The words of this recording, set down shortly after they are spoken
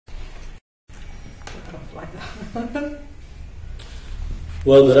off like that.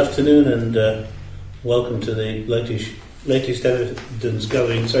 Well, good afternoon and welcome to the latest evidence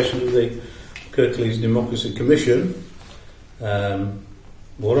gathering session of the Kirklees Democracy Commission.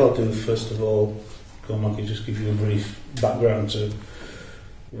 What I'll do first of all, Cormac, is just give you a brief background to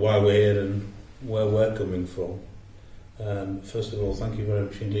why we're here and where we're coming from. First of all, thank you very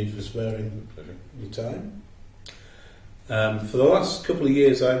much indeed for sparing your time. For the last couple of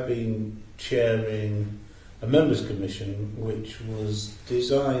years I've been chairing a members' commission which was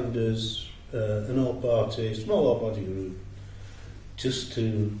designed as an all-party, small all-party group, just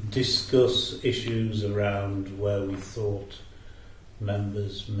to discuss issues around where we thought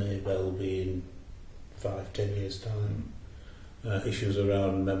members may well be in 5-10 years' time. Issues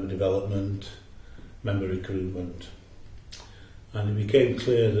around member development, member recruitment. And it became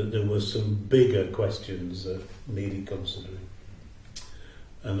clear that there were some bigger questions that needed considering.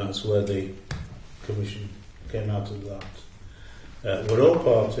 And that's where the Commission came out of that. We're all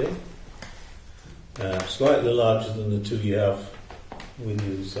party, slightly larger than the two you have with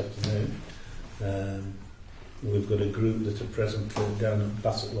you this afternoon. We've got a group that are present down at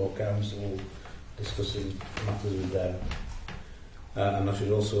Bassett Law Council discussing matters with them. And I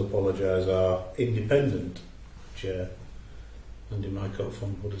should also apologise, our independent chair, Andy Mycott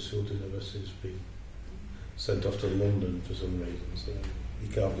from Huddersfield University, has been sent off to London for some reason, so he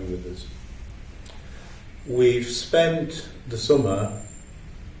can't be with us. We've spent the summer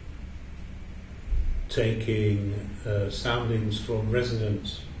taking soundings from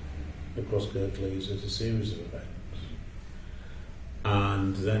residents across Kirklees at a series of events.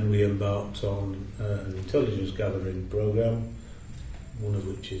 And then we embarked on an intelligence gathering programme, one of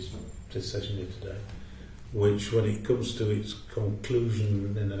which is this session here today, which, when it comes to its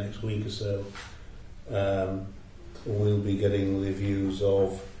conclusion in the next week or so, we'll be getting the views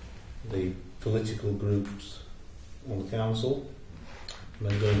of the political groups on the council and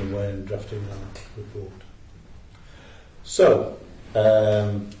then going away and drafting our report. So,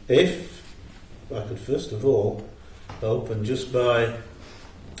 if I could first of all open just by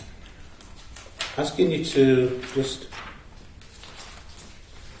asking you to just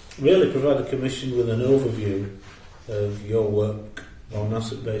really provide the Commission with an overview of your work on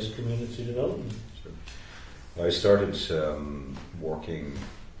asset-based community development. Sure. I started working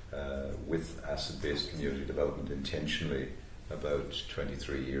with asset-based community development intentionally about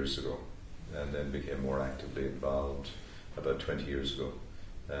 23 years ago, and then became more actively involved about 20 years ago,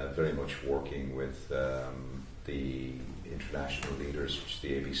 very much working with the international leaders, which is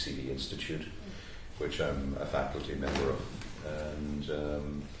the ABCD Institute, which I'm a faculty member of.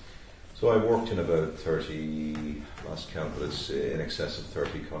 And so I worked in about 30, last count, but it's in excess of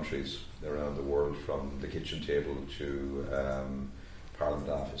 30 countries around the world, from the kitchen table to Parliament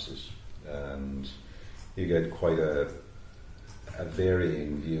offices. And you get quite a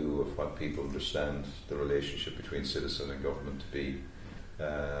varying view of what people understand the relationship between citizen and government to be,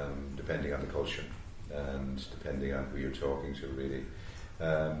 depending on the culture and depending on who you're talking to, really.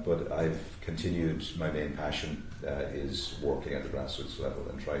 But I've continued, my main passion is working at the grassroots level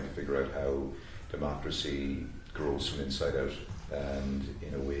and trying to figure out how democracy grows from inside out, and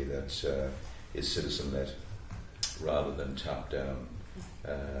in a way that is citizen-led rather than top-down.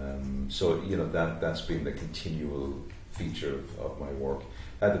 So, you know, that's been the continual feature of my work.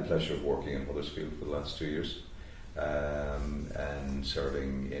 I had the pleasure of working in Huddersfield for the last 2 years, and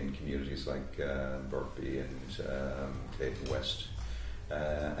serving in communities like Birkby and Clayton West.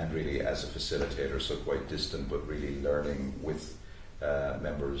 And really as a facilitator, so quite distant, but really learning with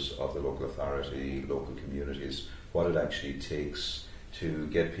members of the local authority, local communities, what it actually takes to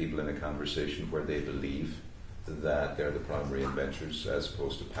get people in a conversation where they believe that they're the primary inventors as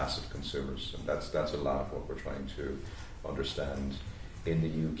opposed to passive consumers. And that's a lot of what we're trying to understand. In the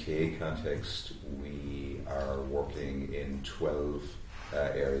UK context, we are working in 12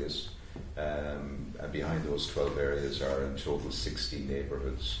 areas. And behind those 12 areas are in total 60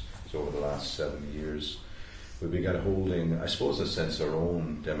 neighbourhoods. So over the last 7 years, we began holding, I suppose, in a sense, our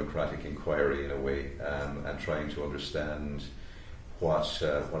own democratic inquiry in a way, and trying to understand what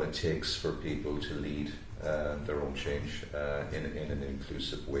it takes for people to lead their own change in an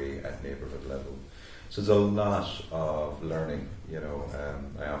inclusive way at neighbourhood level. So there's a lot of learning. You know,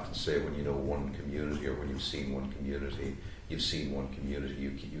 I often say, when you know one community, or when you've seen one community, you've seen one community.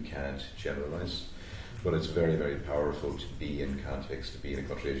 You can't generalise, but it's very, very powerful to be in context, to be in a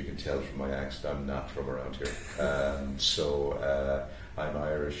country. As you can tell from my accent, I'm not from around here. So I'm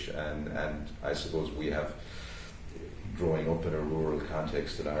Irish, and I suppose we have, growing up in a rural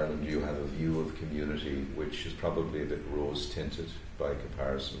context in Ireland, you have a view of community which is probably a bit rose-tinted by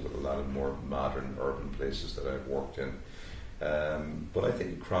comparison with a lot of more modern urban places that I've worked in. But I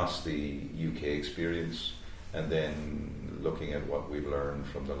think across the UK experience, and then looking at what we've learned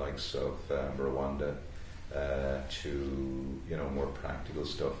from the likes of Rwanda to more practical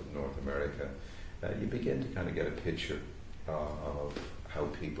stuff in North America, you begin to kind of get a picture of how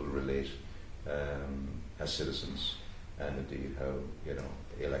people relate as citizens, and indeed how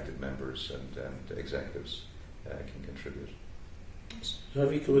elected members and executives can contribute. So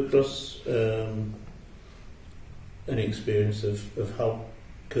have you come across any experience of how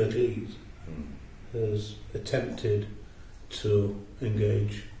Kirklees has attempted to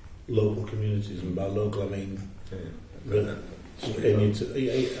engage local communities, and by local I mean have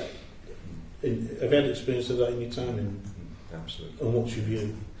you had experience of that in your time? Absolutely. And what's your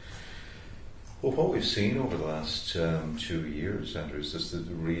view? Well, what we've seen over the last 2 years, Andrew, is just a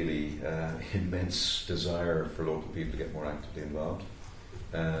really immense desire for local people to get more actively involved.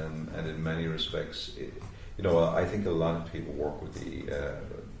 And in many respects, I think a lot of people work with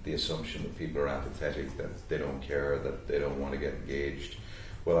the assumption that people are apathetic, that they don't care, that they don't want to get engaged.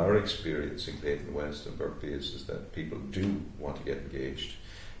 Well, our experience in Clayton West and Berkeley is that people do want to get engaged,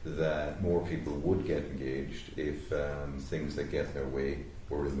 that more people would get engaged if things that get in their way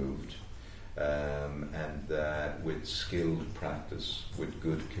were removed. And that with skilled practice, with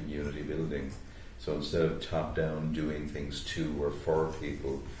good community building, so instead of top-down doing things to or for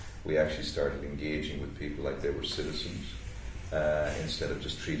people, we actually started engaging with people like they were citizens, instead of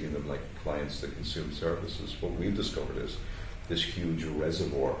just treating them like clients that consume services. What we've discovered is this huge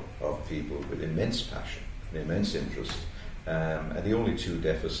reservoir of people with immense passion and immense interest. And the only two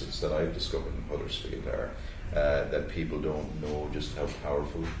deficits that I've discovered in Huddersfield are that people don't know just how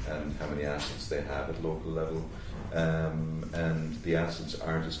powerful and how many assets they have at local level, and the assets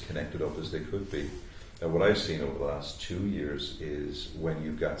aren't as connected up as they could be. Now, what I've seen over the last 2 years is when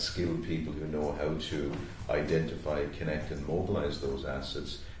you've got skilled people who know how to identify, connect and mobilise those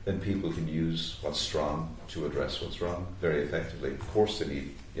assets, then people can use what's strong to address what's wrong very effectively. Of course they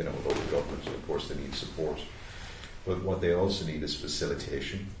need local government, and of course they need support. But what they also need is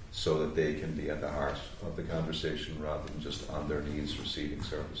facilitation, so that they can be at the heart of the conversation rather than just on their knees receiving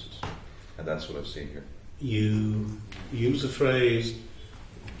services. And that's what I've seen here. You use the phrase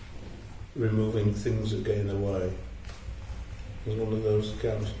removing things that get in the way. Is one of those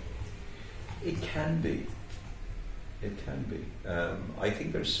accounts? It can be. It can be. I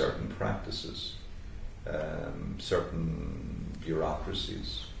think there's certain practices, certain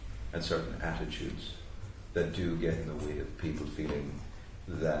bureaucracies, and certain attitudes that do get in the way of people feeling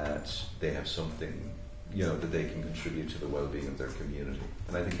that they have something, that they can contribute to the well-being of their community.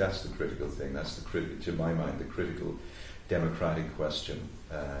 And I think that's the critical thing. That's to my mind, the critical democratic question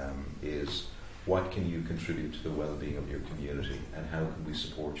is, what can you contribute to the well-being of your community, and how can we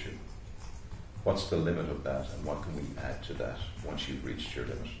support you? What's the limit of that, and what can we add to that once you've reached your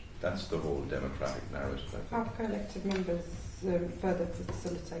limit? That's the whole democratic narrative, I think. How can elected members further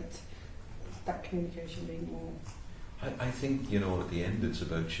facilitate that communication being more? I think, at the end it's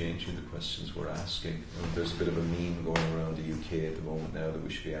about changing the questions we're asking. There's a bit of a meme going around the UK at the moment now that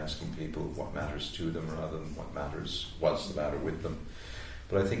we should be asking people what matters to them rather than what's the matter with them.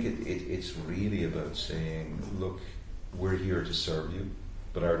 But I think it's really about saying, look, we're here to serve you,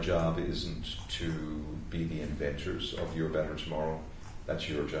 but our job isn't to be the inventors of your better tomorrow. That's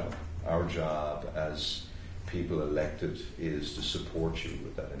your job. Our job as people elected is to support you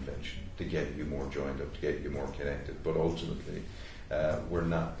with that invention, to get you more joined up, to get you more connected. But ultimately, we're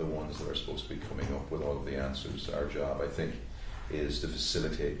not the ones that are supposed to be coming up with all of the answers. Our job, I think, is to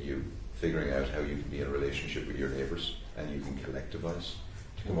facilitate you figuring out how you can be in a relationship with your neighbours, and you can collectivise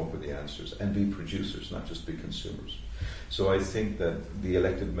to come up with the answers and be producers, not just be consumers. So I think that the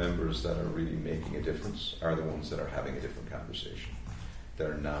elected members that are really making a difference are the ones that are having a different conversation.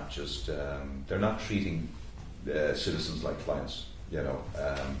 They're not just they're not treating citizens like clients,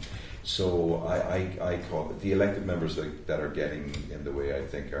 so I call it the elected members that are getting in the way, I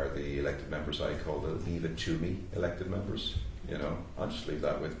think, are the elected members I call the leave it to me elected members. I'll just leave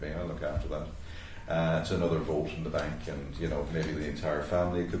that with me, I'll look after that. It's another vote in the bank, and maybe the entire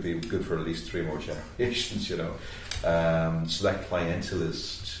family could be good for at least 3 more generations. So that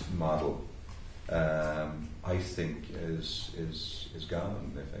clientelist model, I think, is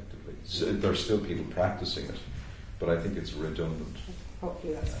gone effectively. So there's still people practicing it, but I think it's redundant.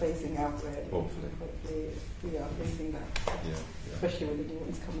 Hopefully that's phasing out, really. Hopefully we are losing that, especially when the new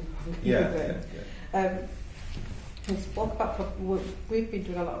ones come along. We spoke about we've been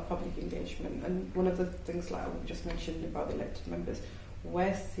doing a lot of public engagement, and one of the things like we just mentioned about the elected members,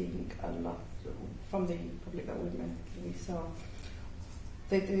 we're seeing a lot from the public that we saw.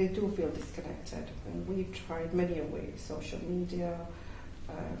 they do feel disconnected. And we've tried many ways, social media,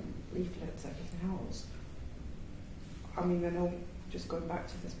 leaflets, everything else. I mean, I know, just going back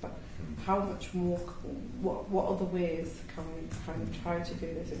to this, but how much more, what other ways can we kind of try to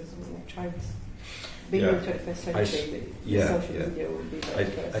do this? Because we've tried being in the 21st century, social media would be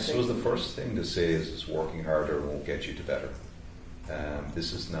I suppose the first thing to say is working harder won't get you to better.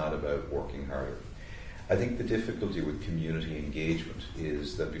 This is not about working harder. I think the difficulty with community engagement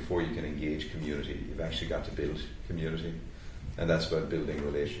is that before you can engage community, you've actually got to build community, and that's about building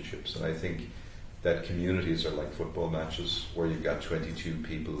relationships. And I think that communities are like football matches where you've got 22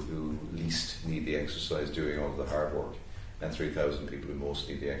 people who least need the exercise doing all the hard work, and 3,000 people who most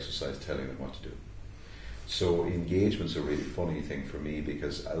need the exercise telling them what to do. So engagement's a really funny thing for me,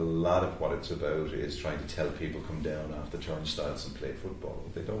 because a lot of what it's about is trying to tell people come down off the turnstiles and play football.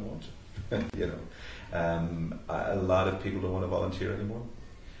 They don't want to. A lot of people don't want to volunteer anymore.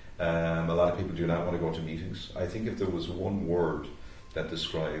 A lot of people do not want to go to meetings. I think if there was one word that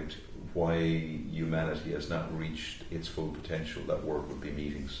described why humanity has not reached its full potential, that word would be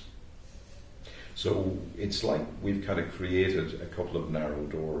meetings. So it's like we've kind of created a couple of narrow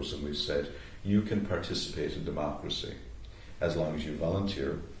doors, and we've said you can participate in democracy as long as you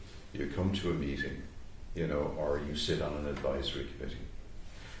volunteer, you come to a meeting, or you sit on an advisory committee.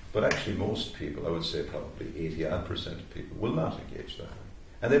 But actually most people, I would say probably 80% of people, will not engage that way.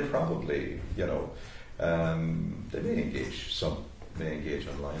 And they probably, they may engage, some may engage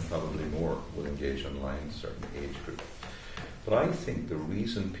online, probably more will engage online, a certain age group. But I think the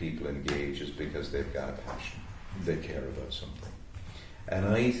reason people engage is because they've got a passion. They care about something. And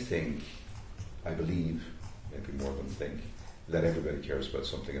I believe, maybe more than think, that everybody cares about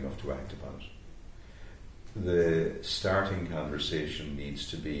something enough to act upon it. The starting conversation needs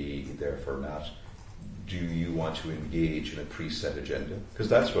to be, therefore, not, do you want to engage in a preset agenda? Because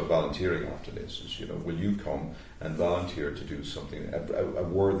that's what volunteering often is, will you come and volunteer to do something, a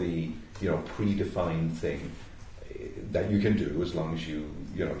worthy, predefined thing that you can do as long as you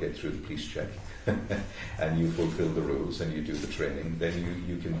get through the police check and you fulfill the rules and you do the training, then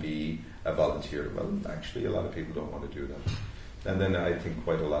you can be a volunteer. Well, actually, a lot of people don't want to do that. And then I think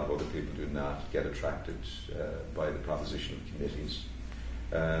quite a lot of other people do not get attracted by the proposition of committees.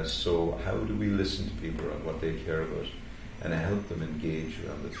 So how do we listen to people on what they care about and help them engage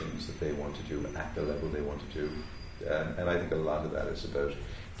around the things that they want to do at the level they want to do? And I think a lot of that is about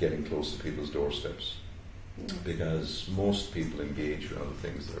getting close to people's doorsteps, because most people engage around the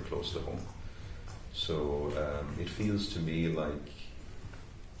things that are close to home. So it feels to me like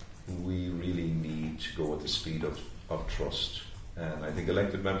we really need to go at the speed of trust. And I think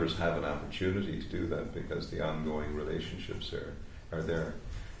elected members have an opportunity to do that because the ongoing relationships are there.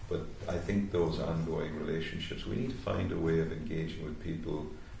 But I think those ongoing relationships, we need to find a way of engaging with people,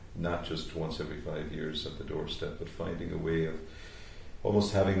 not just once every 5 years at the doorstep, but finding a way of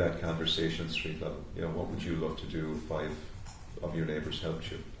almost having that conversation at street level. What would you love to do if 5 of your neighbours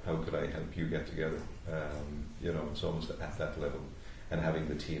helped you? How could I help you get together? It's almost at that level. And having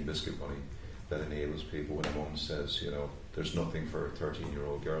the tea and biscuit money that enables people, when a mum says, there's nothing for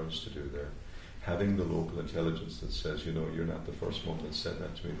 13-year-old girls to do there. Having the local intelligence that says, you're not the first mum that said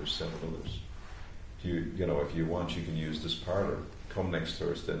that to me, there's 7 others. If you want, you can use this parlour. Come next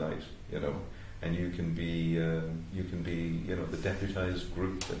Thursday night, and you can be the deputised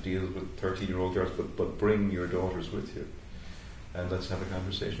group that deals with 13-year-old girls, but bring your daughters with you, and let's have a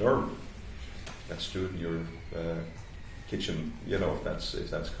conversation. Or let's do it in your kitchen, if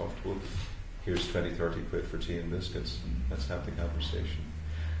that's comfortable. Here's 20-30 quid for tea and biscuits. Let's have the conversation.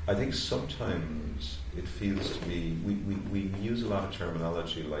 I think sometimes it feels to me, we use a lot of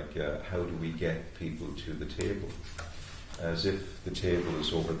terminology like how do we get people to the table, as if the table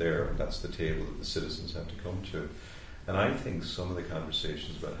is over there and that's the table that the citizens have to come to. And I think some of the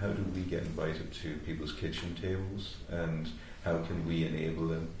conversations about how do we get invited to people's kitchen tables and how can we enable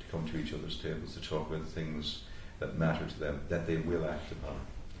them to come to each other's tables to talk about things that matter to them, that they will act upon.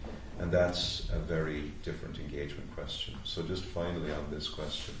 And that's a very different engagement question. So just finally on this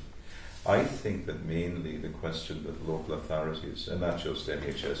question, I think that mainly the question that local authorities, and not just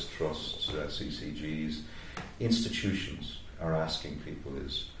NHS trusts, CCGs, institutions are asking people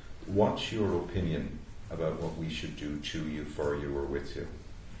is, what's your opinion about what we should do to you, for you, or with you?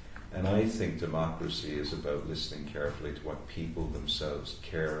 And I think democracy is about listening carefully to what people themselves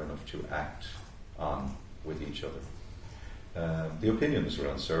care enough to act on with each other. The opinions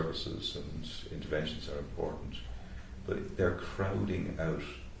around services and interventions are important, but they're crowding out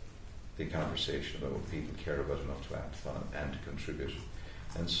the conversation about what people care about enough to act on and to contribute.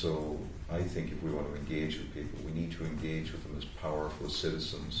 And so I think if we want to engage with people, we need to engage with them as powerful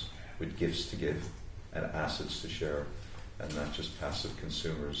citizens with gifts to give and assets to share, and not just passive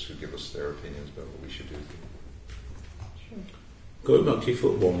consumers who give us their opinions about what we should do. Sure. Going back to your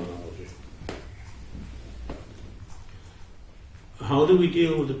football analogy, how do we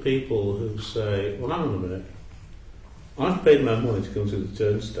deal with the people who say, well, hang on a minute, I've paid my money to come to the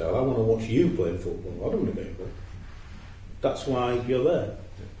turnstile, I want to watch you playing football, I don't want to go. That's why you're there.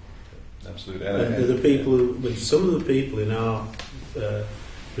 Yeah, absolutely. And the people with some of the people in our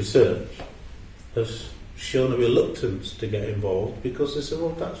research have shown a reluctance to get involved because they say,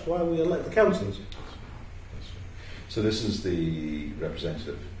 well, that's why we elect the councillors. So this is the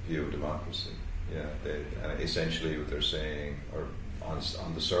representative view of democracy. Yeah, essentially what they're saying, or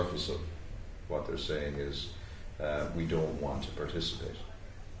on the surface of what they're saying is, we don't want to participate.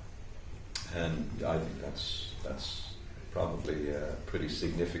 And I think that's probably a pretty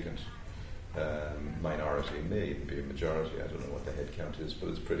significant minority. It may even be a majority, I don't know what the head count is, but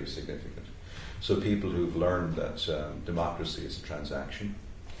it's pretty significant. So people who've learned that democracy is a transaction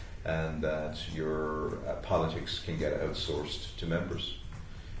and that your politics can get outsourced to members.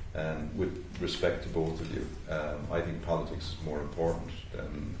 And with respect to both of you, I think politics is more important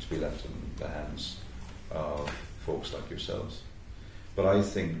than to be left in the hands of folks like yourselves. But I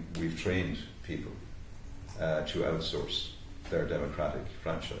think we've trained people to outsource their democratic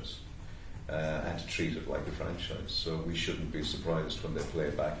franchise and to treat it like a franchise. So we shouldn't be surprised when they play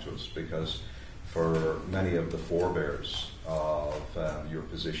it back to us, because for many of the forebears of your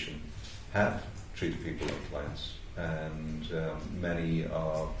position have treated people like clients, and many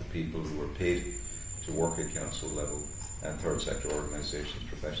of the people who are paid to work at council level and third sector organisations,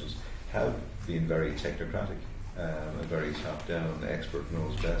 professionals, have been very technocratic and very top-down. The expert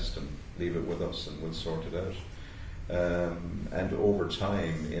knows best and leave it with us and we'll sort it out. And over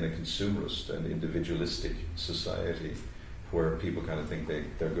time, in a consumerist and individualistic society where people kind of think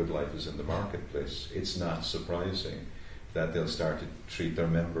their good life is in the marketplace, it's not surprising that they'll start to treat their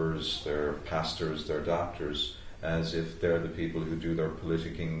members, their pastors, their doctors, as if they're the people who do their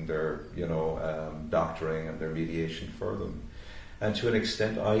politicking, their doctoring and their mediation for them. And to an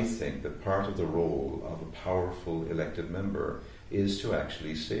extent, I think that part of the role of a powerful elected member is to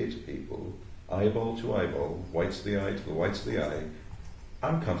actually say to people, eyeball to eyeball, whites of the eye to the whites of the eye,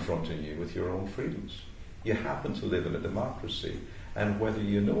 I'm confronting you with your own freedoms. You happen to live in a democracy, and whether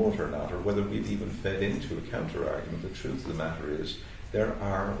you know it or not, or whether we've even fed into a counter-argument, the truth of the matter is there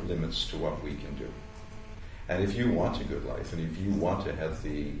are limits to what we can do. And if you want a good life, and if you want a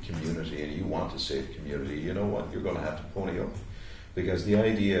healthy community, and you want a safe community, you know what? You're going to have to pony up. Because the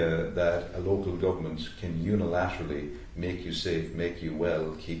idea that a local government can unilaterally make you safe, make you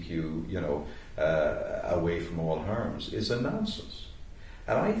well, keep you, away from all harms is a nonsense.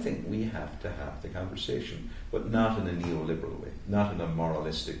 And I think we have to have the conversation, but not in a neoliberal way, not in a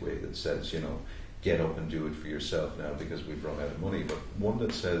moralistic way that says, get up and do it for yourself now because we've run out of money, but one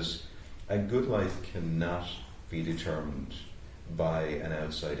that says a good life cannot be determined by an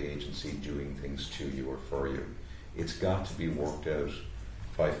outside agency doing things to you or for you. It's got to be worked out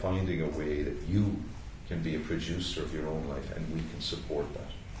by finding a way that you can be a producer of your own life and we can support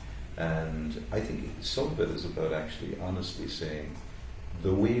that. And I think some of it is about actually honestly saying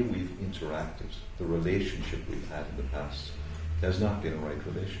the way we've interacted, the relationship we've had in the past, has not been a right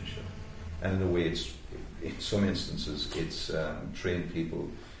relationship. And in a way, in some instances, it's trained people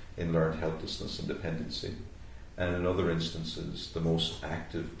in learned helplessness and dependency. And in other instances, the most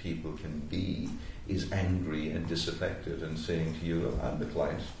active people can be is angry and disaffected and saying to you, I'm the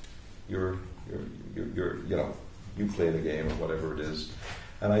client, you play the game or whatever it is.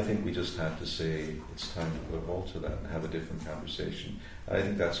 And I think we just have to say it's time to put a halt to that and have a different conversation. And I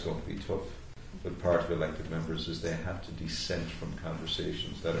think that's going to be tough. But part of elected members is they have to dissent from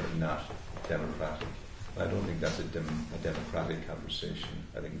conversations that are not democratic. I don't think that's a democratic conversation.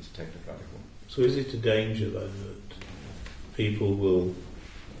 I think it's a technocratic one. So is it a danger then that people will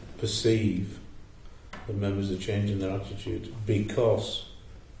perceive that members are changing their attitude because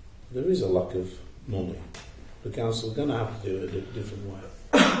there is a lack of money? The council are going to have to do it a different way.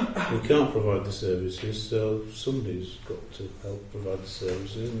 We can't provide the services, so somebody's got to help provide the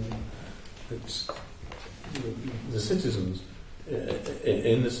services, and it's the citizens.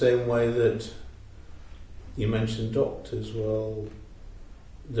 In the same way that you mentioned doctors, well,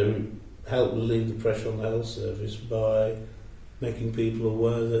 they help relieve the pressure on the health service by making people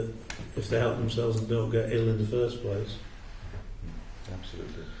aware that if they help themselves and don't get ill in the first place.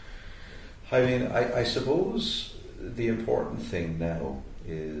 Absolutely. I mean, I suppose the important thing now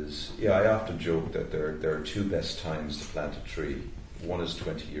is, I often joke that there are two best times to plant a tree. One is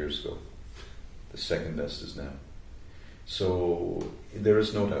 20 years ago. The second best is now. So there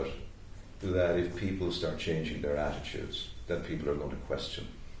is no doubt that if people start changing their attitudes, that people are going to question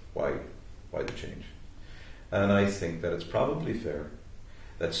why the change. And I think that it's probably fair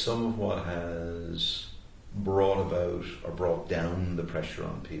that some of what has brought about or brought down the pressure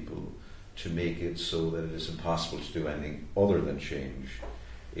on people to make it so that it is impossible to do anything other than change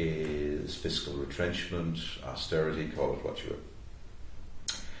is fiscal retrenchment, austerity, call it what you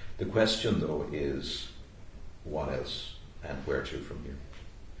will. The question, though, is what else and where to from here?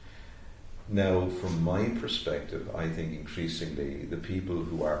 Now, from my perspective, I think increasingly the people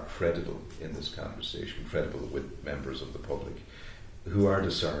who are credible in this conversation, credible with members of the public, who are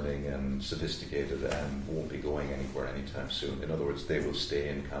discerning and sophisticated and won't be going anywhere anytime soon. In other words, they will stay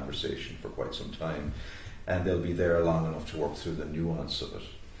in conversation for quite some time, and they'll be there long enough to work through the nuance of it.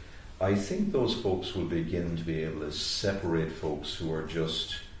 I think those folks will begin to be able to separate folks who are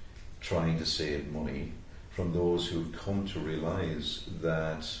just trying to save money from those who've come to realise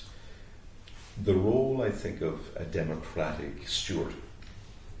that the role, I think, of a democratic steward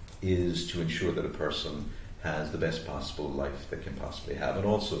is to ensure that a person has the best possible life they can possibly have, and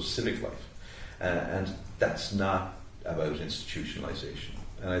also civic life. And that's not about institutionalisation.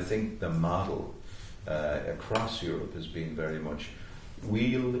 And I think the model across Europe has been very much,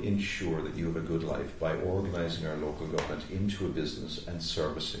 we'll ensure that you have a good life by organising our local government into a business and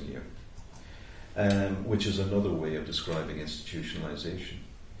servicing you, which is another way of describing institutionalisation.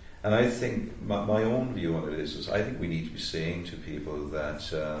 And I think my own view on it is I think we need to be saying to people that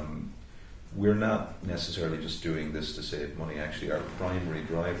we're not necessarily just doing this to save money. Actually, our primary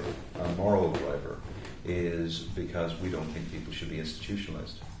driver, our moral driver, is because we don't think people should be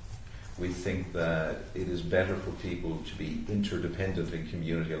institutionalised. We think that it is better for people to be interdependent in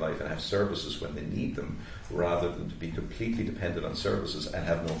community life and have services when they need them, rather than to be completely dependent on services and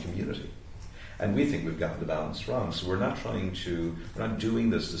have no community. And we think we've gotten the balance wrong. So we're not doing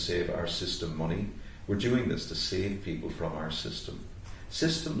this to save our system money. We're doing this to save people from our system.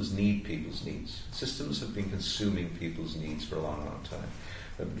 Systems need people's needs. Systems have been consuming people's needs for a long, long time.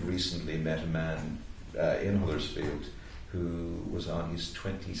 I recently met a man in Huddersfield who was on his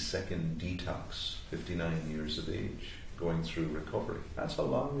 22nd detox, 59 years of age, going through recovery. That's a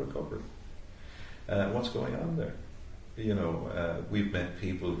long recovery. What's going on there? We've met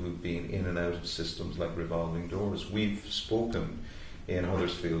people who've been in and out of systems like revolving doors. We've spoken in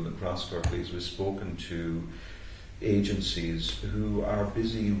Huddersfield and across Kirklees, we've spoken to agencies who are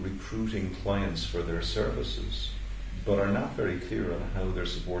busy recruiting clients for their services, but are not very clear on how they're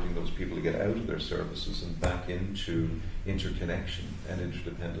supporting those people to get out of their services and back into interconnection and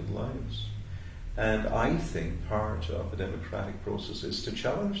interdependent lives. And I think part of the democratic process is to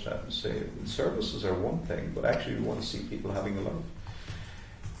challenge that and say services are one thing, but actually we want to see people having a life.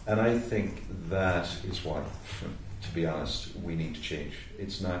 And I think that is why, to be honest, we need to change.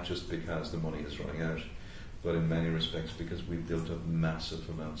 It's not just because the money is running out, but in many respects because we've built up massive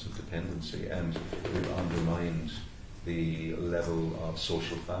amounts of dependency and we've undermined the level of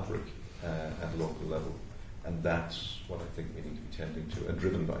social fabric at local level. And that's what I think we need to be tending to and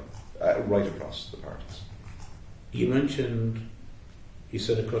driven by, right across the parties. You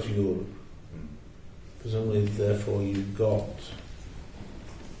said across Europe, presumably therefore you've got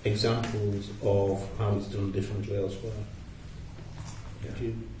examples of how it's done differently elsewhere. Could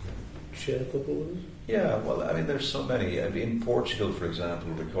you share a couple with us? Yeah, well, I mean, there's so many. In Portugal, for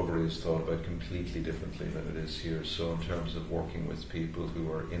example, recovery is thought about completely differently than it is here. So in terms of working with people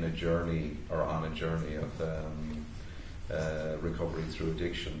who are in a journey or on a journey of recovery through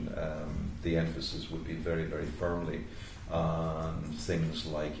addiction, the emphasis would be very, very firmly on things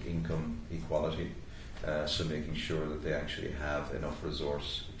like income equality, so making sure that they actually have enough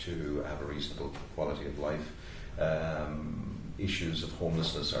resource to have a reasonable quality of life. Issues of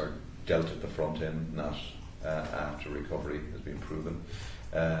homelessness are dealt at the front end, not after recovery has been proven.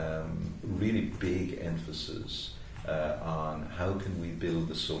 Really big emphasis on how can we build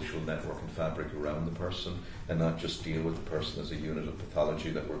the social network and fabric around the person and not just deal with the person as a unit of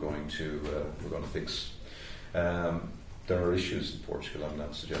pathology that we're going to fix. There are issues in Portugal, I'm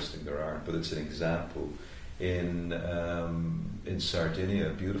not suggesting there aren't, but it's an example. In Sardinia,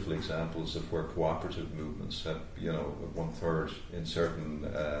 beautiful examples of where cooperative movements have, 1/3 in certain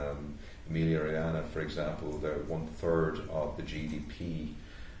Emilia-Romagna, for example, 1/3 of the GDP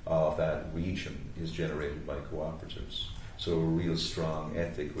of that region is generated by cooperatives. So a real strong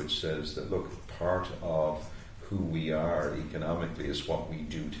ethic which says that, look, part of who we are economically is what we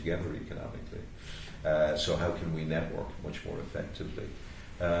do together economically. So how can we network much more effectively?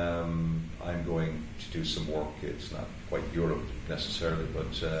 I'm going to do some work. It's not quite Europe necessarily,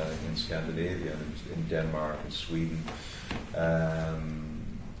 but in Scandinavia, and in Denmark, and Sweden,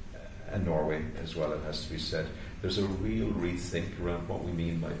 and Norway as well, it has to be said. There's a real rethink around what we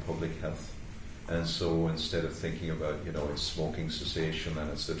mean by public health. And so instead of thinking about, it's smoking cessation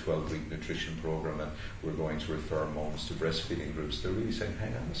and it's the 12-week nutrition program and we're going to refer moms to breastfeeding groups, they're really saying,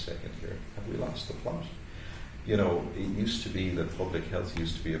 hang on a second here, have we lost the plot? It used to be that public health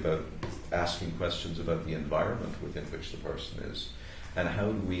used to be about asking questions about the environment within which the person is. And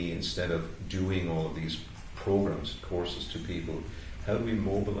how do we, instead of doing all of these programs, courses to people, how do we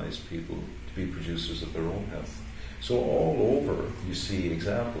mobilize people to be producers of their own health? So all over you see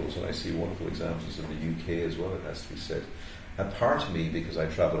examples, and I see wonderful examples in the UK as well, it has to be said. And part of me, because I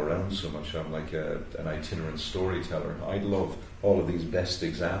travel around so much, I'm like an itinerant storyteller. I love all of these best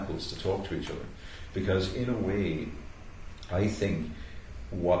examples to talk to each other. Because in a way, I think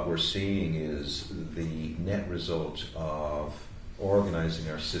what we're seeing is the net result of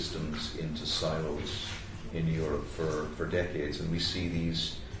organising our systems into silos in Europe for decades. And we see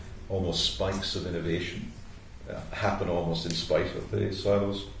these almost spikes of innovation happen almost in spite of the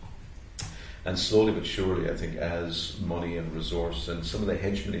silos. And slowly but surely, I think, as money and resource and some of the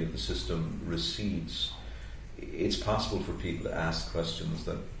hegemony of the system recedes, it's possible for people to ask questions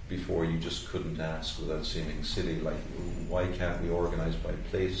that before you just couldn't ask without seeming silly, like why can't we organise by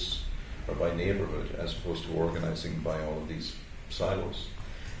place or by neighbourhood as opposed to organising by all of these silos?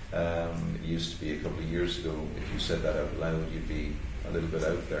 It used to be a couple of years ago, if you said that out loud, you'd be a little bit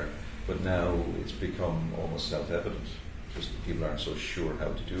out there. But now it's become almost self-evident. Just people aren't so sure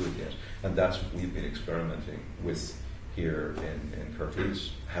how to do it yet. And that's what we've been experimenting with here in Kirklees.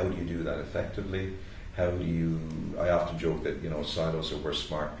 How do you do that effectively? I often joke that, silos are where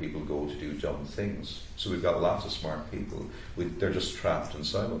smart people go to do dumb things. So we've got lots of smart people. They're just trapped in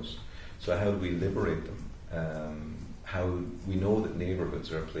silos. So how do we liberate them? How we know that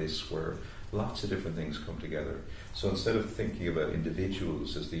neighbourhoods are a place where lots of different things come together. So instead of thinking about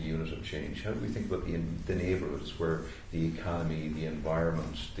individuals as the unit of change, how do we think about the neighbourhoods where the economy, the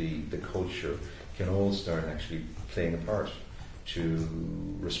environment, the culture can all start actually playing a part to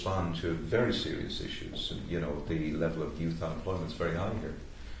respond to very serious issues? The level of youth unemployment is very high here.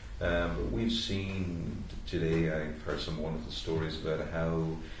 But we've seen today, I've heard some wonderful stories about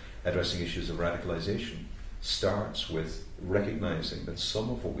how addressing issues of radicalisation starts with recognising that some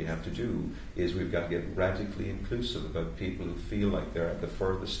of what we have to do is we've got to get radically inclusive about people who feel like they're at the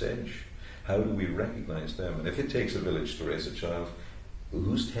furthest stage. How do we recognise them? And if it takes a village to raise a child,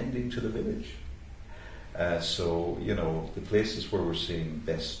 who's tending to the village? The places where we're seeing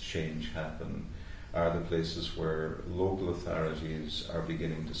best change happen are the places where local authorities are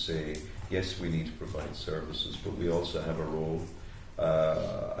beginning to say, yes, we need to provide services, but we also have a role,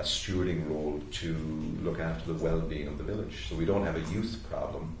 a stewarding role to look after the well-being of the village. So we don't have a youth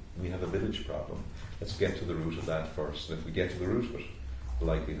problem, we have a village problem. Let's get to the root of that first. And if we get to the root of it, the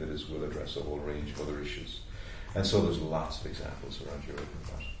likelihood is we'll address a whole range of other issues. And so there's lots of examples around Europe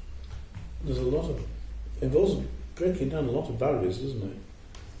of that. There's a lot of, it involves breaking down a lot of barriers, doesn't it?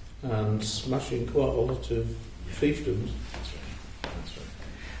 And smashing quite a lot of fiefdoms. That's right.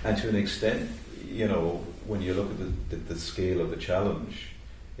 And to an extent, when you look at the scale of the challenge,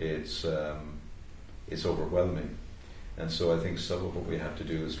 it's overwhelming. And so I think some of what we have to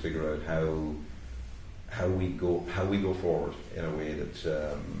do is figure out how we go forward in a way that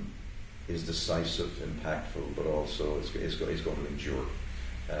is decisive, impactful, but also is going to endure.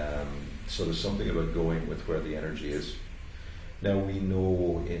 So there's something about going with where the energy is. Now we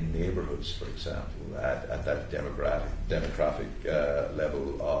know in neighbourhoods, for example, at that demographic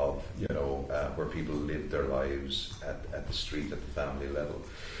level of where people live their lives at the street, at the family level,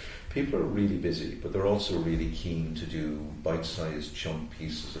 people are really busy, but they're also really keen to do bite-sized chunk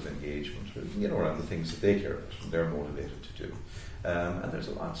pieces of engagement, around the things that they care about and they're motivated to do. And there's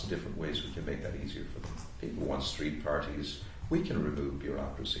lots of different ways we can make that easier for them. People want street parties. We can remove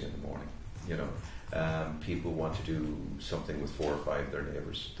bureaucracy in the morning. People want to do something with 4 or 5 of their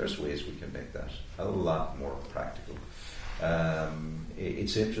neighbours. There's ways we can make that a lot more practical.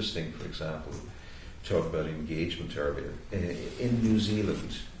 It's interesting, for example, talk about engagement earlier. In New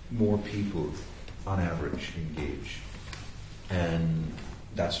Zealand, more people on average engage, and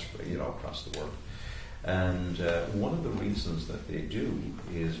that's across the world. And one of the reasons that they do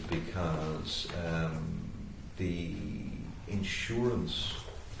is because the insurance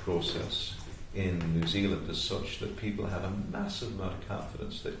process in New Zealand is such that people have a massive amount of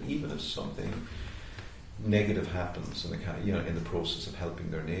confidence that even if something negative happens in the process of helping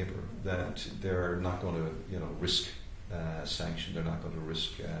their neighbour, that they're not going to risk sanctioned. They're not going to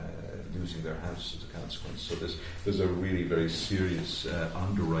risk losing their house as a consequence. So there's a really very serious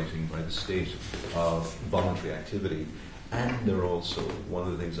underwriting by the state of voluntary activity. And they're also, one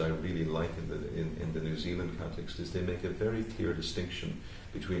of the things I really like in the New Zealand context is they make a very clear distinction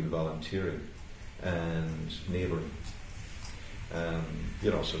between volunteering and neighbouring.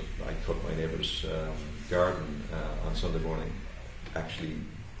 So I cut my neighbour's garden on Sunday morning, actually,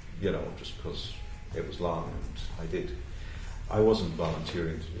 just because it was long, and I did. I wasn't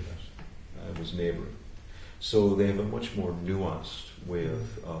volunteering to do that. I was neighbouring. So they have a much more nuanced way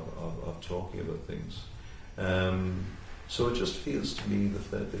of talking about things. So it just feels to me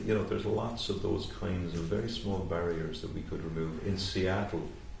that there's lots of those kinds of very small barriers that we could remove. In Seattle,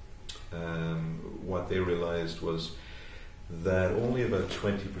 what they realised was that only about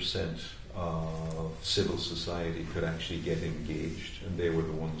 20% of civil society could actually get engaged, and they were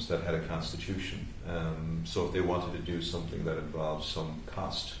the ones that had a constitution. So if they wanted to do something that involved some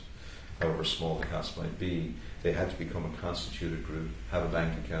cost, however small the cost might be, they had to become a constituted group, have a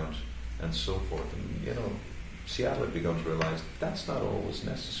bank account, and so forth. And Seattle had begun to realise that's not always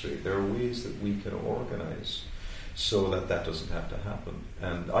necessary. There are ways that we can organise so that doesn't have to happen.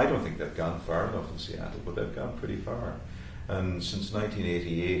 And I don't think they've gone far enough in Seattle, but they've gone pretty far. And since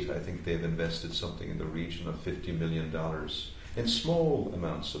 1988, I think they've invested something in the region of $50 million in small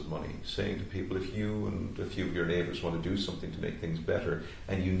amounts of money, saying to people, if you and a few of your neighbours want to do something to make things better,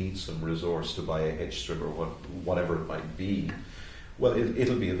 and you need some resource to buy a hedge strip or whatever it might be, well,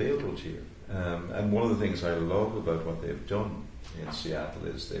 it'll be available to you. And one of the things I love about what they've done in Seattle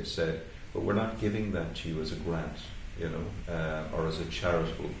is they've said, but we're not giving that to you as a grant, or as a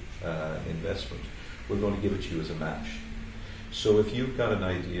charitable investment. We're going to give it to you as a match. So if you've got an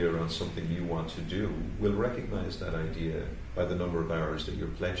idea around something you want to do, we'll recognise that idea by the number of hours that you're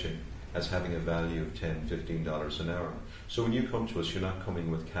pledging as having a value of $10, $15 an hour. So when you come to us, you're not coming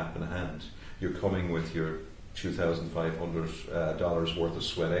with cap in hand. You're coming with your $2,500 worth of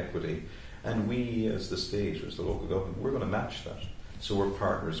sweat equity. And we, as the state, as the local government, we're going to match that. So we're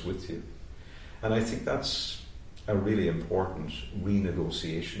partners with you. And I think that's a really important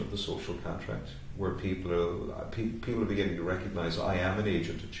renegotiation of the social contract, where people are beginning to recognise I am an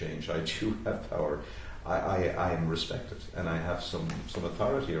agent of change. I do have power. I am respected, and I have some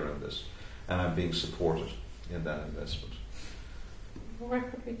authority around this, and I'm being supported in that investment. Where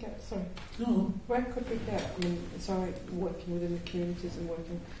could we get? Sorry. No. Where could we get? Working within the communities and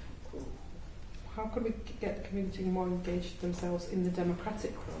working. How could we get the community more engaged themselves in the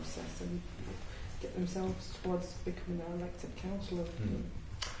democratic process and get themselves towards becoming an elected councillor?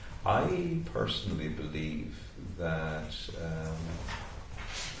 I personally believe that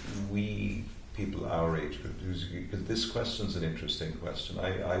we, people our age, because this question's an interesting question.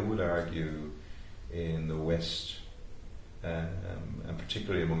 I would argue in the West, and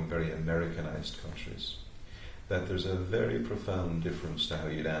particularly among very Americanized countries, that there's a very profound difference to how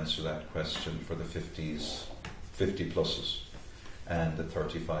you'd answer that question for the 50 pluses and the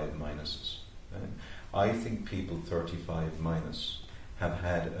 35 minuses. Right? I think people 35 minus have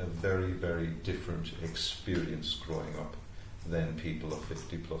had a very, very different experience growing up than people of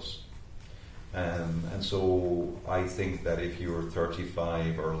 50 plus. And so I think that if you're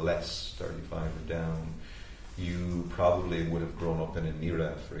 35 or less, 35 or down, you probably would have grown up in an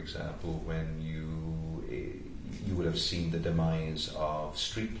era, for example, when you would have seen the demise of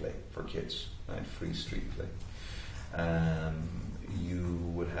street play for kids, right? Free street play. You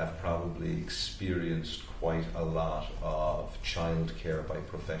would have probably experienced quite a lot of childcare by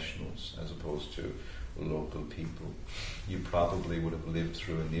professionals as opposed to local people. You probably would have lived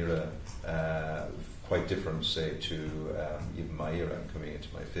through an era quite different, say, to even my era. I'm coming into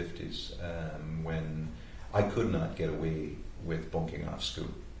my 50s, when I could not get away with bunking off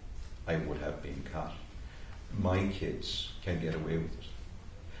school. I would have been caught. My kids can get away with it.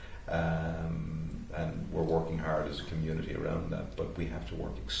 And we're working hard as a community around that, but we have to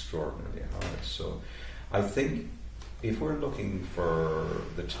work extraordinarily hard. So I think if we're looking for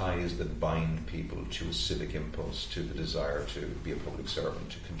the ties that bind people to a civic impulse, to the desire to be a public servant,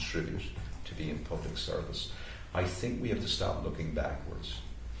 to contribute, to be in public service, I think we have to stop looking backwards.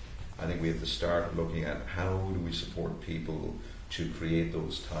 I think we have to start looking at how do we support people to create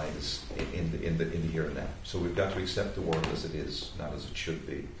those ties in the here and now. So we've got to accept the world as it is, not as it should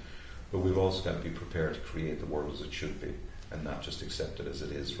be. But we've also got to be prepared to create the world as it should be, and not just accept it as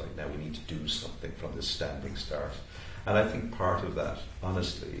it is right now. We need to do something from this standing start. And I think part of that,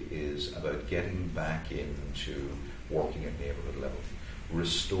 honestly, is about getting back into working at neighbourhood level,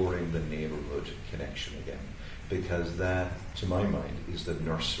 restoring the neighbourhood connection again. because that, to my mind, is the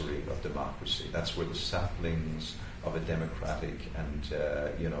nursery of democracy. That's where the saplings of a democratic and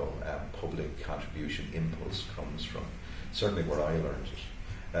public contribution impulse comes from. Certainly where I learned it.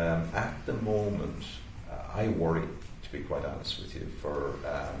 At the moment, I worry, to be quite honest with you, for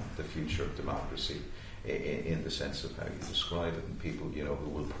the future of democracy in the sense of how you describe it, and people, who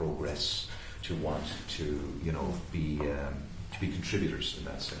will progress to want to, be contributors in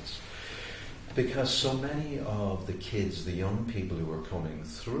that sense. Because so many of the kids, the young people who are coming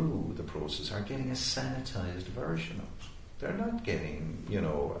through the process are getting a sanitized version of it. They're not getting,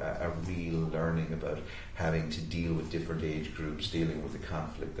 a real learning about having to deal with different age groups, dealing with the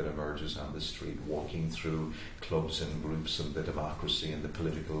conflict that emerges on the street, walking through clubs and groups and the democracy and the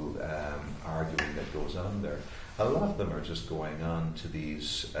political arguing that goes on there. A lot of them are just going on to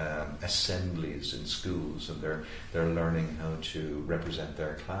these assemblies in schools, and they're learning how to represent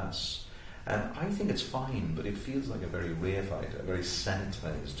their class. And I think it's fine, but it feels like a very reified, a very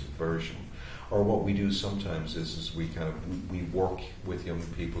sanitized version. Or what we do sometimes is we work with young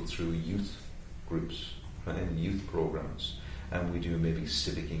people through youth groups, right, and youth programs, and we do maybe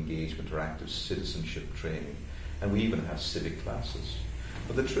civic engagement or active citizenship training, and we even have civic classes.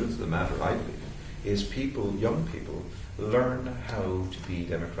 But the truth of the matter, I believe, is young people, learn how to be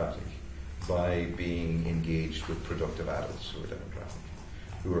democratic by being engaged with productive adults who are democratic,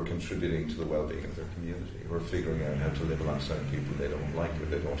 who are contributing to the well-being of their community, who are figuring out how to live alongside people they don't like or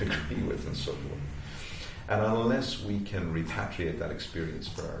they don't agree with, and so forth. And unless we can repatriate that experience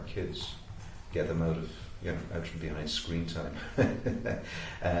for our kids, get them out from behind screen time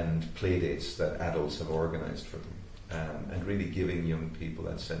and play dates that adults have organised for them, and really giving young people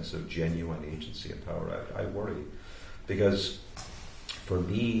that sense of genuine agency and power, I worry. Because for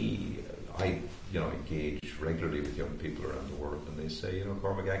me, I engage regularly with young people around the world, and they say,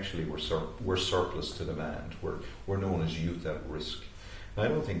 Cormac, actually we're surplus to demand. We're known as youth at risk. And I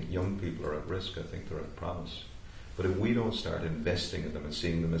don't think young people are at risk. I think they're at promise. But if we don't start investing in them and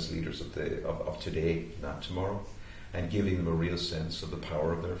seeing them as leaders of today, not tomorrow, and giving them a real sense of the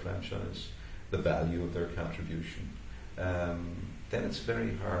power of their franchise, the value of their contribution, then it's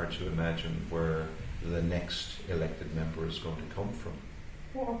very hard to imagine where the next elected member is going to come from.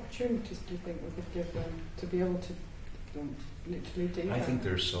 What opportunities do you think we could give them to be able to literally do that? I think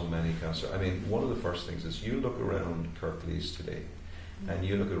there's so many, Councillor. I mean, one of the first things is you look around Kirklees today, and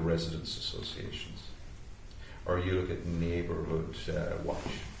you look at residents' associations, or you look at neighbourhood watch,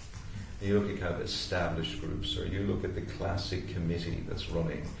 you look at kind of established groups, or you look at the classic committee that's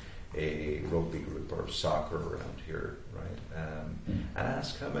running a rugby group or soccer around here, right? And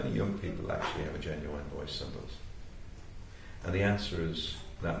ask how many young people actually have a genuine voice on those. And the answer is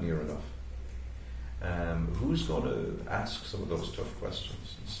not near enough. Who's going to ask some of those tough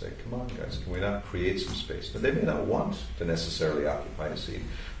questions and say, come on guys, can we not create some space? Now, they may not want to necessarily occupy a seat,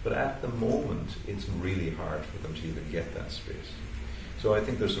 but at the moment it's really hard for them to even get that space. So I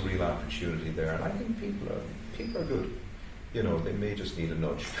think there's a real opportunity there, and I think people are good. They may just need a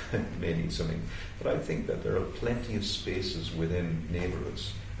nudge, may need something. But I think that there are plenty of spaces within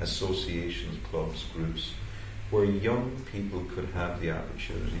neighbourhoods, associations, clubs, groups, where young people could have the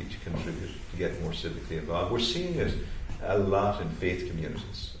opportunity to contribute, to get more civically involved. We're seeing it a lot in faith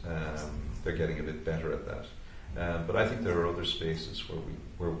communities. They're getting a bit better at that. But I think there are other spaces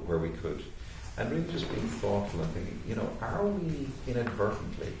where we could. And really just being thoughtful and thinking, are we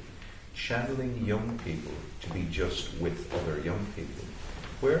inadvertently channeling young people to be just with other young people?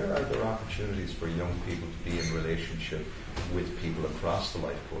 Where are there opportunities for young people to be in relationship with people across the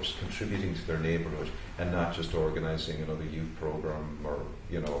life course, contributing to their neighbourhood and not just organising another youth programme or,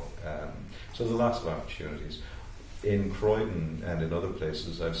 so there's lots of opportunities. In Croydon and in other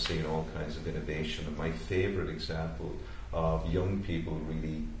places I've seen all kinds of innovation, and my favourite example of young people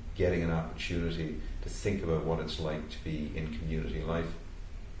really getting an opportunity to think about what it's like to be in community life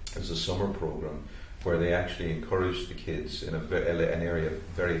is a summer programme where they actually encourage the kids in an area of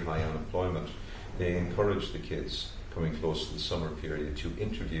very high unemployment. They encourage the kids coming close to the summer period to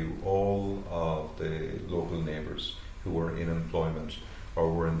interview all of the local neighbours who were in employment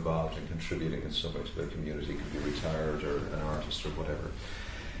or were involved in contributing in some way to their community, could be retired or an artist or whatever.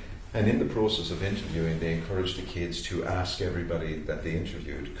 And in the process of interviewing, they encouraged the kids to ask everybody that they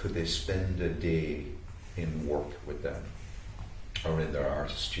interviewed, could they spend a day in work with them, or in their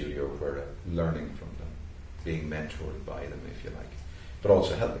art studio, where learning from them, being mentored by them, if you like, but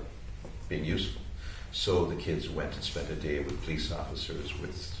also helping, being useful. So the kids went and spent a day with police officers,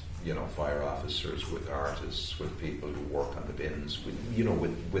 with fire officers, with artists, with people who work on the bins,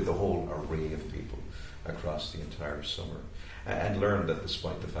 with the whole array of people across the entire summer, and learn that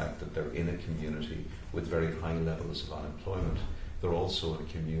despite the fact that they're in a community with very high levels of unemployment, they're also in a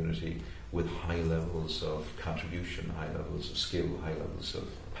community with high levels of contribution, high levels of skill, high levels of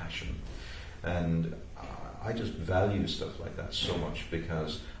passion. And I just value stuff like that so much,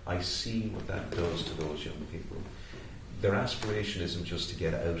 because I see what that does to those young people. Their aspiration isn't just to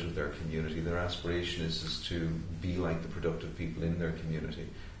get out of their community. Their aspiration is to be like the productive people in their community,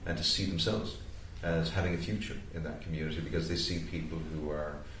 and to see themselves as having a future in that community, because they see people who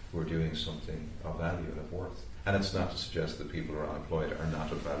are doing something of value and of worth. And it's not to suggest that people who are unemployed are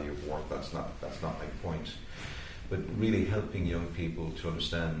not of value of worth. That's not my point. But really helping young people to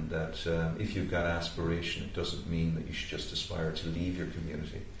understand that if you've got aspiration, it doesn't mean that you should just aspire to leave your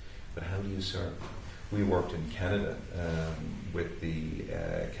community. But how do you serve? We worked in Canada with the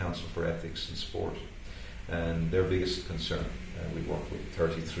Council for Ethics in Sport, and their biggest concern, we worked with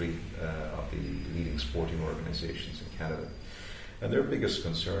 33 of the leading sporting organisations in Canada, and their biggest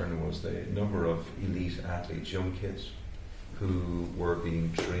concern was the number of elite athletes, young kids, who were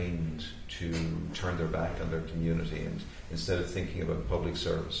being trained to turn their back on their community, and instead of thinking about public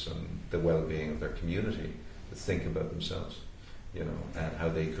service and the well-being of their community, to think about themselves, and how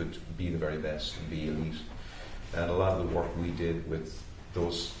they could be the very best and be elite. And a lot of the work we did with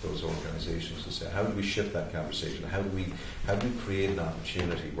those organisations to say, how do we shift that conversation? How do we create an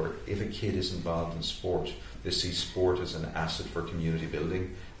opportunity where if a kid is involved in sport, they see sport as an asset for community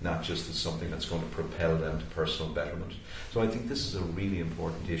building, not just as something that's going to propel them to personal betterment. So I think this is a really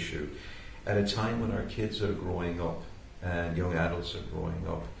important issue at a time when our kids are growing up and young adults are growing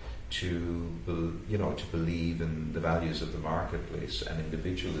up to believe in the values of the marketplace and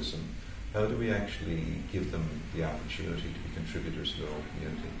individualism. How do we actually give them the opportunity to be contributors to their own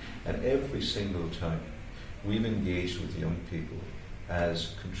community? And every single time we've engaged with young people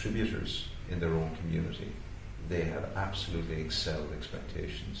as contributors in their own community, they have absolutely excelled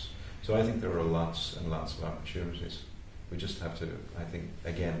expectations. So I think there are lots and lots of opportunities. We just have to, I think,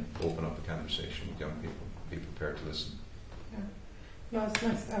 again, open up the conversation with young people, be prepared to listen. Yeah. No, it's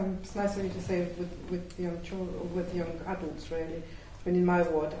nice. It's nice of you to say with young children, or with young adults, really. When in my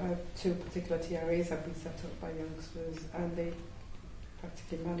ward, I have 2 particular TRAs have been set up by youngsters, and they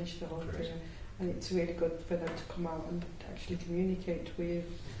practically manage the whole thing. And it's really good for them to come out and actually communicate with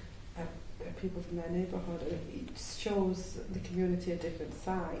people from their neighbourhood. It shows the community a different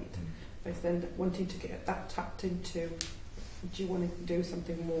side. But then wanting to get that tapped into, do you want to do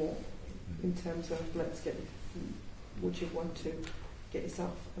something more in terms of would you want to get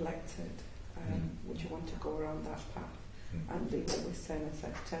yourself elected? Would you want to go around that path? And they always send a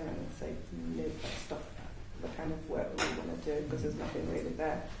secretary and say, no, let's stop the kind of work that we want to do, because there's nothing really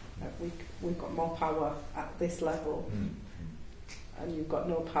there. We've got more power at this level, and you've got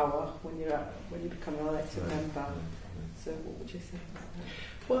no power when you become an elected member. So what would you say about that?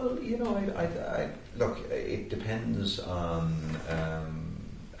 Well, I look, it depends on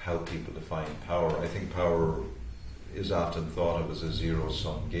how people define power. I think power is often thought of as a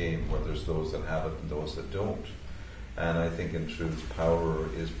zero-sum game, where there's those that have it and those that don't. And I think in truth, power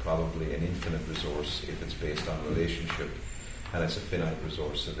is probably an infinite resource if it's based on relationship, and it's a finite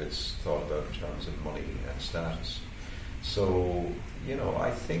resource if it's thought about in terms of money and status. So,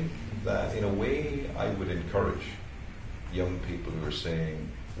 I think that in a way I would encourage young people who are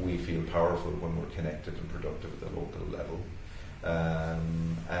saying we feel powerful when we're connected and productive at the local level.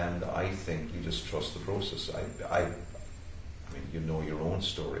 And I think you just trust the process. I mean, you know your own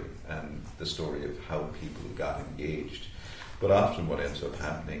story and the story of how people got engaged. But often what ends up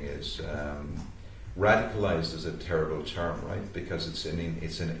happening is radicalized is a terrible term, right? Because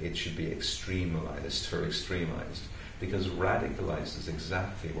it should be extremalized or extremized. Because radicalized is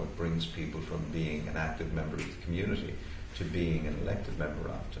exactly what brings people from being an active member of the community to being an elected member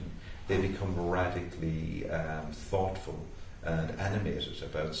often. They become radically thoughtful and animated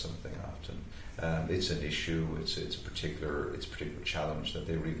about something often. It's an issue, it's a particular challenge that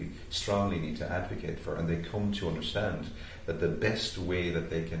they really strongly need to advocate for, and they come to understand that the best way that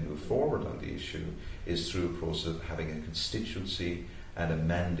they can move forward on the issue is through a process of having a constituency and a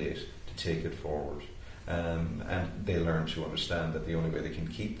mandate to take it forward. And they learn to understand that the only way they can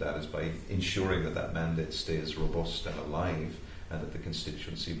keep that is by ensuring that that mandate stays robust and alive, and that the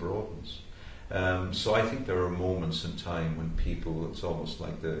constituency broadens. So I think there are moments in time when people, it's almost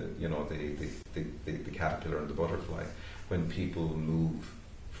like the caterpillar and the butterfly, when people move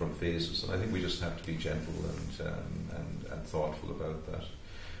from phases, and I think we just have to be gentle and thoughtful about that.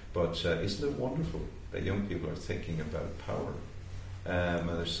 But isn't it wonderful that young people are thinking about power And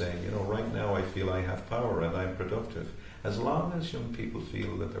they're saying, right now I feel I have power and I'm productive. As long as young people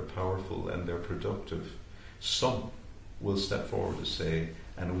feel that they're powerful and they're productive, some will step forward to say,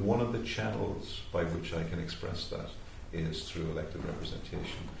 and one of the channels by which I can express that is through elected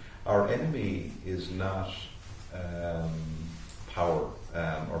representation. Our enemy is not power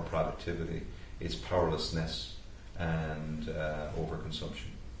or productivity, it's powerlessness and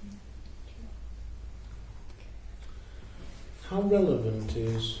overconsumption. How relevant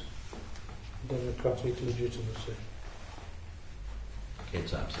is democratic legitimacy?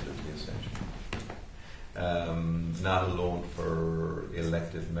 It's absolutely essential. Not alone for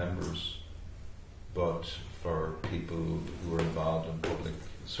elected members, but for people who are involved in public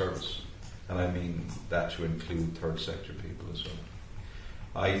service. And I mean that to include third sector people as well.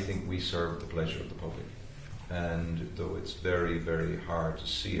 I think we serve the pleasure of the public. And though it's very, very hard to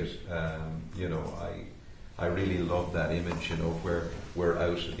see it, I really love that image, where we're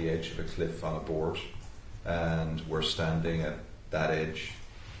out at the edge of a cliff on a board and we're standing at that edge,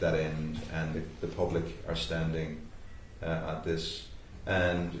 that end, and the public are standing at this.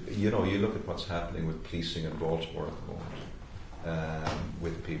 And, you look at what's happening with policing in Baltimore at the moment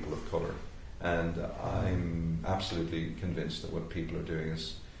with people of colour. And I'm absolutely convinced that what people are doing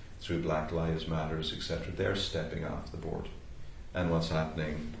is through Black Lives Matters, etc., they're stepping off the board. And what's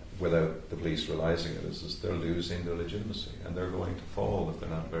happening without the police realising it is they're losing their legitimacy and they're going to fall if they're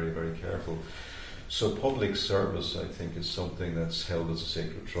not very, very careful. So public service, I think, is something that's held as a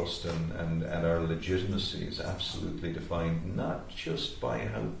sacred trust, and our legitimacy is absolutely defined not just by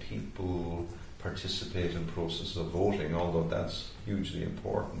how people participate in the process of voting, although that's hugely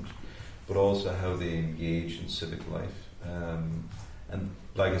important, but also how they engage in civic life. And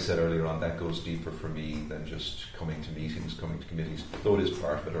like I said earlier on, that goes deeper for me than just coming to meetings, coming to committees, though it is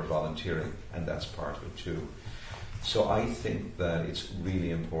part of it, or volunteering, and that's part of it too. So I think that it's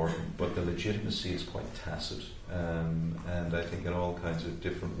really important, but the legitimacy is quite tacit, and I think in all kinds of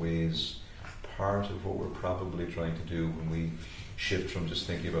different ways, part of what we're probably trying to do when we shift from just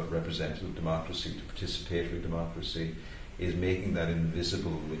thinking about representative democracy to participatory democracy is making that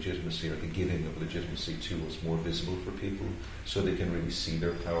invisible legitimacy, or the giving of legitimacy to us, more visible for people, so they can really see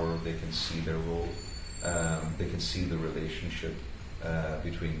their power, they can see their role, they can see the relationship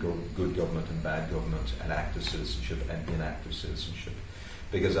between good government and bad government, and active citizenship and inactive citizenship.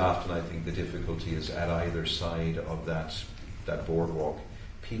 Because often I think the difficulty is at either side of that boardwalk,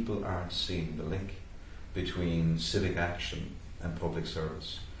 people aren't seeing the link between civic action and public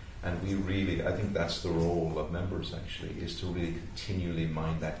service. And we really, I think that's the role of members actually, is to really continually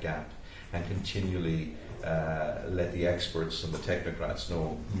mind that gap and continually let the experts and the technocrats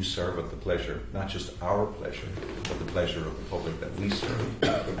know you serve at the pleasure, not just our pleasure, but the pleasure of the public that we serve,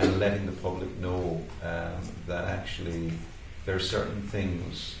 and letting the public know that actually there are certain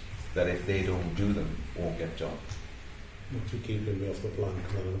things that if they don't do them, won't get done. Not you keeping me off the plank,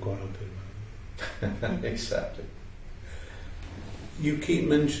 let them go out. Exactly. You keep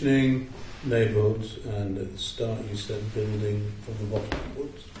mentioning neighbourhoods, and at the start you said building from the bottom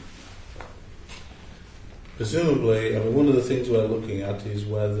upwards. Presumably, one of the things we're looking at is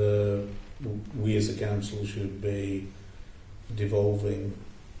whether we as a council should be devolving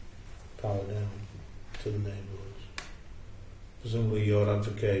power down to the neighbourhoods. Presumably you're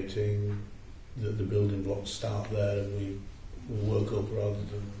advocating that the building blocks start there and we work up rather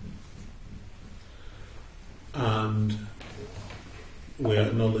than... And we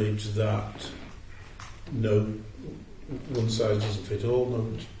acknowledge that no one size doesn't fit all, no,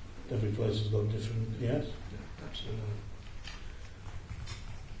 every place has got different, yes? Yeah, absolutely.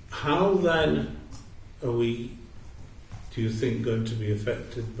 How then are we, do you think, going to be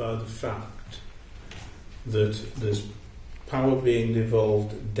affected by the fact that there's power being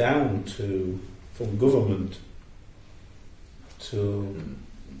devolved down to, from government to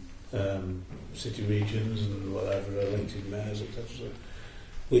city regions and whatever, elected mayors, etc.,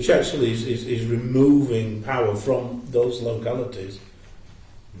 which actually is removing power from those localities,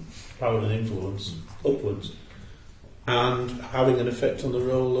 power and influence, upwards, and having an effect on the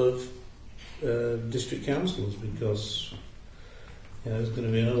role of district councillors, because there's going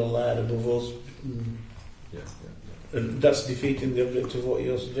to be another layer above us, and that's defeating the object of what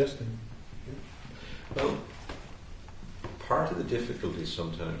you're suggesting. Well, part of the difficulty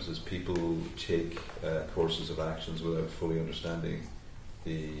sometimes is people take courses of actions without fully understanding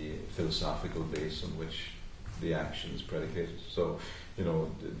the philosophical base on which the action is predicated. So, the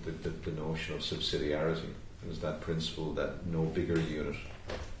notion of subsidiarity is that principle that no bigger unit,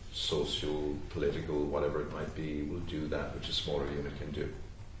 social, political, whatever it might be, will do that which a smaller unit can do.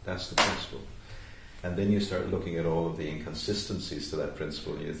 That's the principle. And then you start looking at all of the inconsistencies to that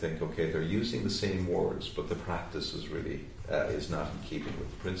principle, and you think, okay, they're using the same words, but the practice is really is not in keeping with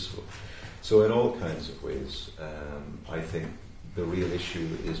the principle. So in all kinds of ways, I think the real issue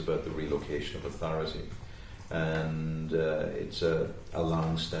is about the relocation of authority. And it's a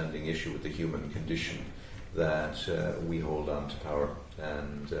long-standing issue with the human condition that we hold on to power.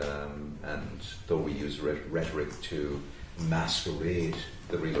 And though we use rhetoric to masquerade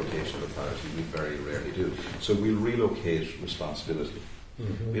the relocation of authority, we very rarely do. So we'll relocate responsibility.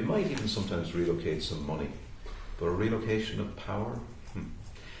 Mm-hmm. We might even sometimes relocate some money. But a relocation of power?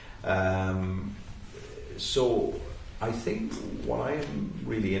 So I think what I am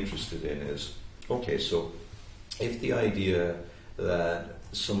really interested in is, okay, so if the idea that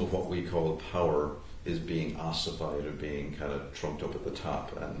some of what we call power is being ossified or being kind of trumped up at the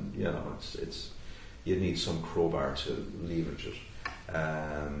top, and you know, it's you need some crowbar to leverage it,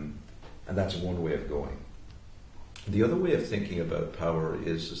 and that's one way of going. The other way of thinking about power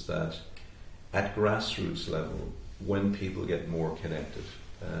is that at grassroots level, when people get more connected,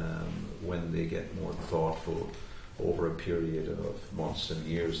 when they get more thoughtful over a period of months and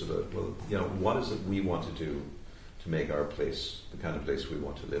years about, well, you know, what is it we want to do to make our place the kind of place we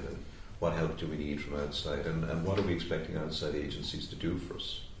want to live in? What help do we need from outside? And what are we expecting outside agencies to do for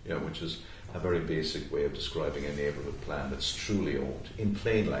us? You know, which is a very basic way of describing a neighbourhood plan that's truly owned in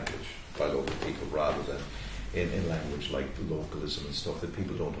plain language by local people rather than in language like localism and stuff that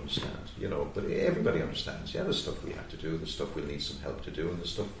people don't understand. You know, but everybody understands. Yeah, there's stuff we have to do, there's stuff we'll need some help to do, and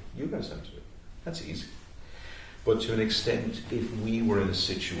there's stuff you guys have to do. That's easy. But to an extent, if we were in a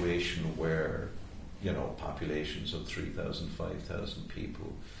situation where, you know, populations of 3,000, 5,000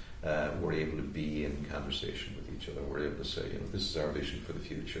 people were able to be in conversation with each other, we're able to say, you know, this is our vision for the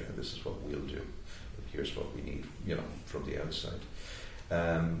future, and this is what we'll do, but here's what we need, you know, from the outside.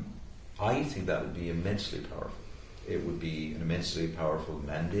 I think that would be immensely powerful. It would be an immensely powerful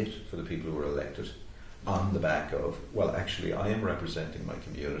mandate for the people who are elected on the back of, well, actually, I am representing my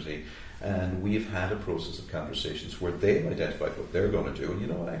community, and we've had a process of conversations where they've identified what they're going to do, and you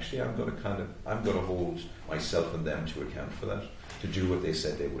know what, actually, I'm going to hold myself and them to account for that, to do what they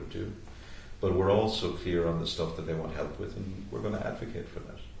said they would do. But we're also clear on the stuff that they want help with, and we're going to advocate for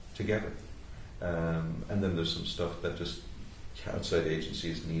that together. And then there's some stuff that just outside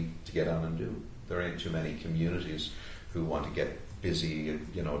agencies need to get on and do. There ain't too many communities who want to get busy,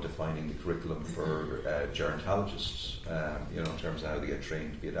 you know, defining the curriculum for gerontologists, you know, in terms of how they get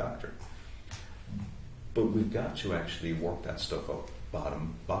trained to be a doctor. But we've got to actually work that stuff up,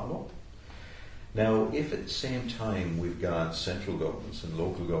 bottom up. Now, if at the same time we've got central governments and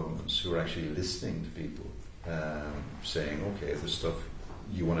local governments who are actually listening to people, saying, okay, there's stuff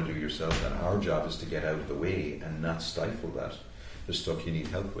you want to do yourself, and our job is to get out of the way and not stifle that. There's stuff you need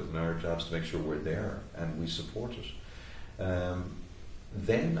help with, and our job is to make sure we're there and we support it.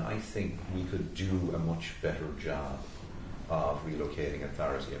 Then I think we could do a much better job of relocating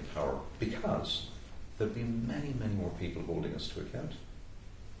authority and power, because there'd be many, many more people holding us to account.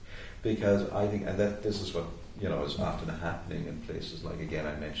 Because I think, and that this is what, you know, is often happening in places like, again,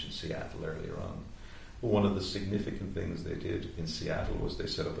 I mentioned Seattle earlier on. One of the significant things they did in Seattle was they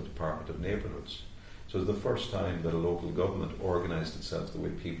set up a Department of Neighbourhoods. So it was the first time that a local government organised itself the way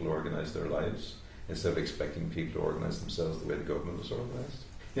people organise their lives, instead of expecting people to organise themselves the way the government was organised.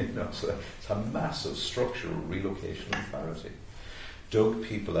 You know, so it's a massive structural relocation of authority. Dug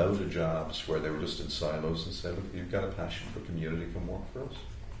people out of jobs where they were just in silos and said, look, you've got a passion for community, come work for us.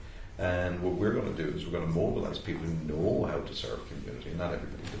 And what we're going to do is we're going to mobilise people who know how to serve community. Not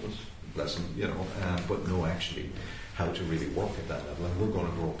everybody does, bless them, you know, but know actually how to really work at that level. And we're going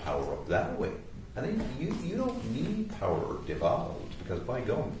to grow power up that way. And then you don't need power devolved, because by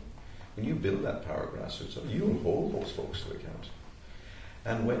gum, when you build that power grassroots, you will hold those folks to account.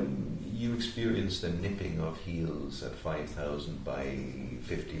 And when you experience the nipping of heels at 5,000 by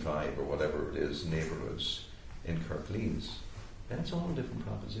 55 or whatever it is neighbourhoods in Kirklees, then it's all a different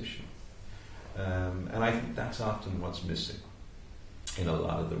proposition. And I think that's often what's missing in a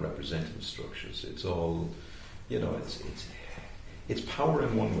lot of the representative structures. It's all, you know, it's power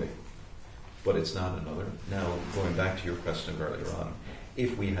in one way, but it's not another. Now, going back to your question earlier on,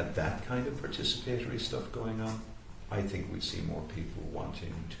 if we had that kind of participatory stuff going on, I think we'd see more people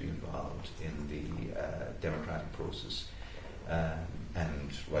wanting to be involved in the democratic process,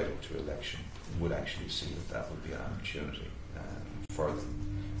 and right up to election would actually see that would be an opportunity for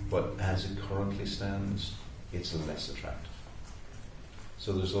them. But as it currently stands, it's less attractive.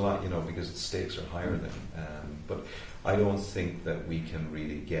 So there's a lot, you know, because the stakes are higher then. But I don't think that we can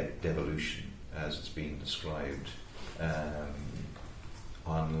really get devolution as it's being described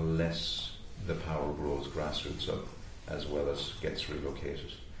unless the power grows grassroots up as well as gets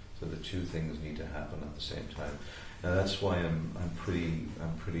relocated. So the two things need to happen at the same time. Now that's why I'm pretty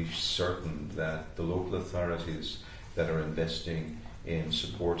certain that the local authorities that are investing in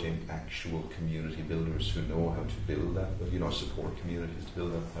supporting actual community builders who know how to build that, support communities to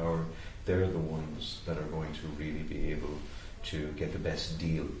build that power, they're the ones that are going to really be able to get the best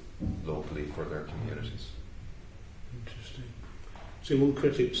deal locally for their communities. Interesting. See, one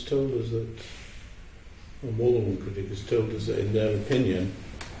critic's told us that, or more than one critic has told us that in their opinion,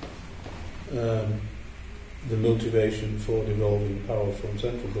 the motivation for devolving power from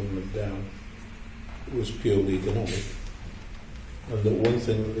central government down was purely economic, and that one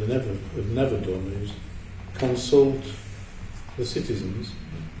thing that they have never done is consult the citizens,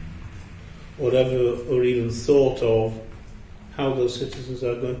 or even thought of how those citizens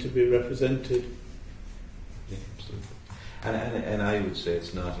are going to be represented. Yeah, absolutely. And I would say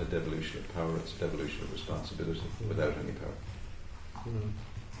it's not a devolution of power; it's a devolution of responsibility without any power. Mm.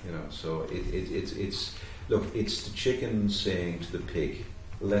 So it's look, it's the chicken saying to the pig,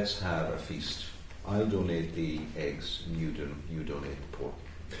 "Let's have a feast. I'll donate the eggs, and you donate the pork."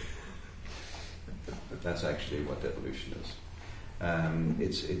 That's actually what devolution is.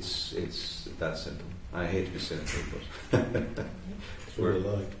 It's that simple. I hate to be cynical, but that's what I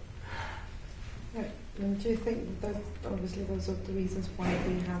like. Yeah. And do you think that obviously those are the reasons why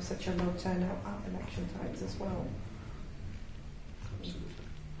we have such a low turnout at election times as well? Absolutely.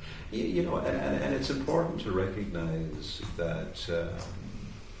 And it's important to recognise that,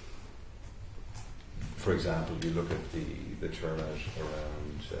 for example, you look at the turnout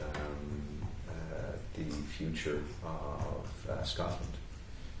around the future of Scotland,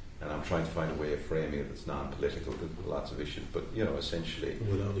 and I'm trying to find a way of framing it that's non-political, because there's lots of issues, but essentially,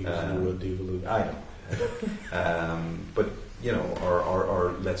 without using the word devolution. I know. But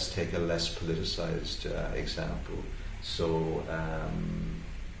or let's take a less politicized example. So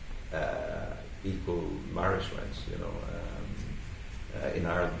equal marriage rights. In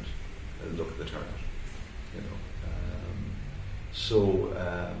Ireland, look at the turnout.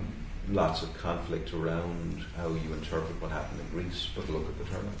 Lots of conflict around how you interpret what happened in Greece, but look at the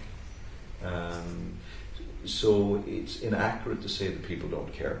turnout. So it's inaccurate to say that people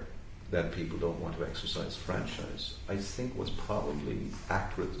don't care, that people don't want to exercise franchise. I think what's probably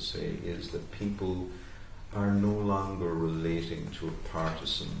accurate to say is that people are no longer relating to a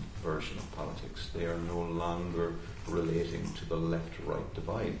partisan version of politics. They are no longer relating to the left-right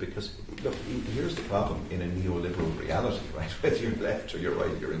divide. Because, look, here's the problem in a neoliberal reality, right? Whether you're left or you're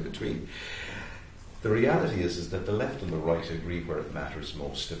right, you're in between. The reality is that the left and the right agree where it matters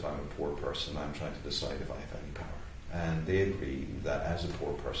most. If I'm a poor person, I'm trying to decide if I have any power. And they agree that as a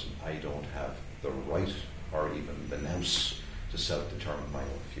poor person, I don't have the right or even the nous to self-determine my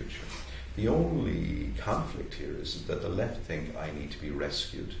own future. The only conflict here is that the left think I need to be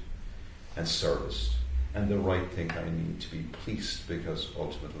rescued and serviced, and the right think I need to be policed because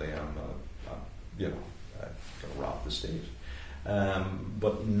ultimately I'm going to rob the state.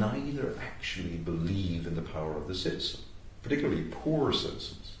 But neither actually believe in the power of the citizen, particularly poor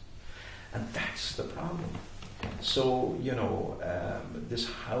citizens. And that's the problem. So, this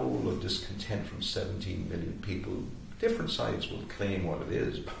howl of discontent from 17 million people, different sides will claim what it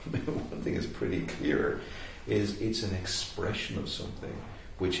is, but one thing is pretty clear, is it's an expression of something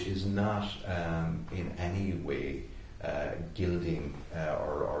which is not in any way gilding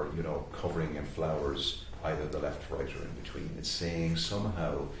or covering in flowers either the left, right, or in between. It's saying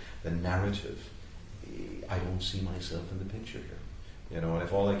somehow the narrative, I don't see myself in the picture here. And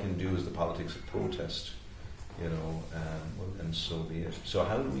if all I can do is the politics of protest, well, then so be it. So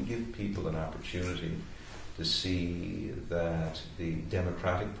how do we give people an opportunity to see that the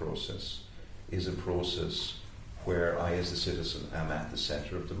democratic process is a process where I as a citizen am at the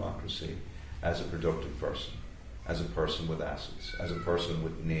centre of democracy, as a productive person, as a person with assets, as a person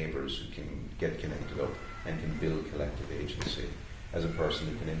with neighbours who can get connected up and can build collective agency, as a person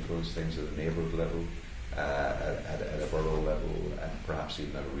who can influence things at a neighbourhood level, at a borough level, and perhaps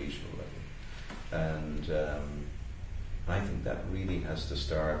even at a regional level. And I think that really has to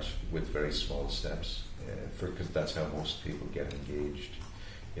start with very small steps, because that's how most people get engaged.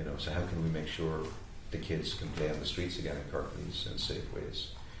 So how can we make sure the kids can play on the streets again in Kirklees in safe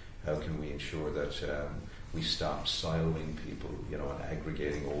ways? How can we ensure that we stop siloing people, and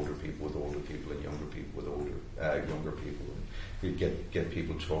aggregating older people with older people and younger people with younger people? We get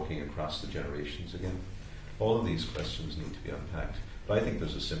people talking across the generations again. All of these questions need to be unpacked. But I think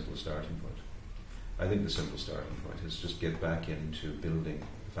there's a simple starting point. I think the simple starting point is just get back into building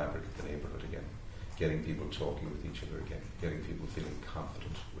the fabric of the neighbourhood again, getting people talking with each other again, getting people feeling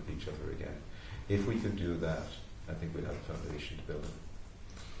confident with each other again, If we could do that, I think we'd have a foundation to build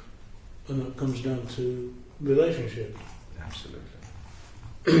on. And that comes down to relationships. Absolutely.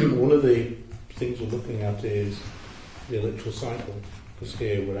 One of the things we're looking at is the electoral cycle, because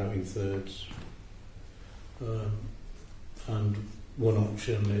here we're out in thirds. And one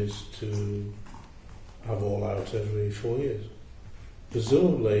option is to have all out every 4 years.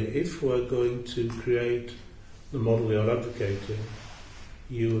 Presumably, if we're going to create the model you're advocating,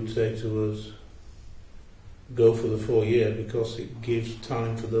 you would say to us, go for the 4 year because it gives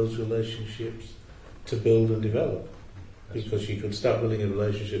time for those relationships to build and develop. Because you could start building a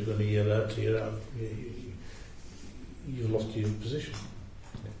relationship, then a year out, you've lost your position.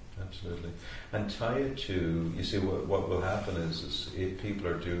 Yeah, absolutely. And tie it to, you see, what will happen is if people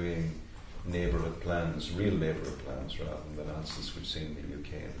are doing neighbourhood plans, real neighbourhood plans, rather than the nonsense we've seen in the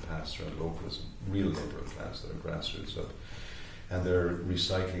UK in the past around localism, real neighbourhood plans that are grassroots up, and they're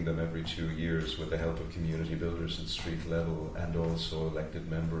recycling them every 2 years with the help of community builders at street level and also elected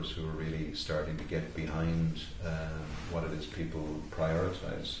members who are really starting to get behind what it is people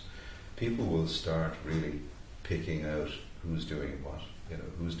prioritise. People will start really picking out who's doing what,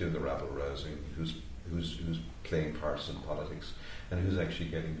 who's doing the rabble-rousing, who's playing partisan politics, and who's actually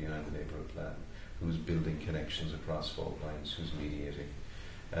getting behind the neighbourhood plan, who's building connections across fault lines, who's mediating.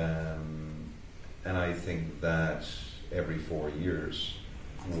 And I think that every 4 years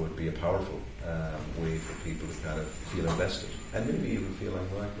would be a powerful way for people to kind of feel invested and maybe even feel like,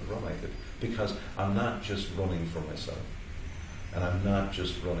 well, I could run, because I'm not just running for myself and I'm not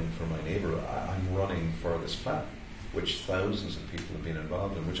just running for my neighbour, I'm running for this plan, which thousands of people have been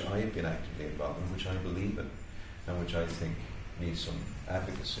involved in, which I have been actively involved in, which I believe in, and which I think needs some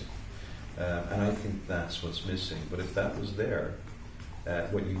advocacy. And I think that's what's missing. But if that was there,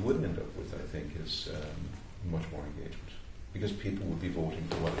 what you would end up with, I think, is much more engagement. Because people would be voting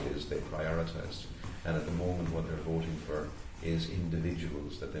for what it is they prioritised. And at the moment what they're voting for is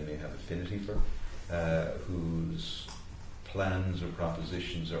individuals that they may have affinity for, whose plans or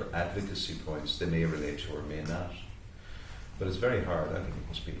propositions or advocacy points they may relate to or may not. But it's very hard. I think it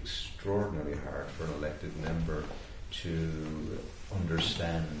must be extraordinarily hard for an elected member to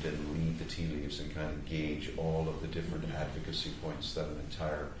understand and read the tea leaves and kind of gauge all of the different advocacy points that an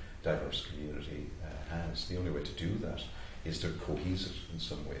entire diverse community has. The only way to do that is to cohese it in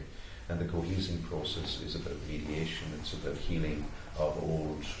some way. And the cohesing process is about mediation, it's about healing of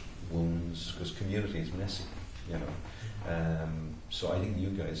old wounds, because community is messy, So I think you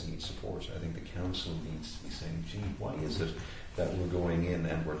guys need support. I think the council needs to be saying, gee, why is it that we're going in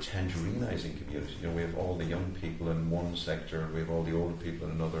and we're tangerinising community? We have all the young people in one sector, we have all the older people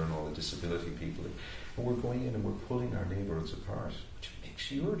in another, and all the disability people. And we're going in and we're pulling our neighbourhoods apart, which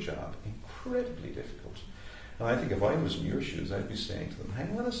makes your job incredibly difficult. And I think if I was in your shoes, I'd be saying to them,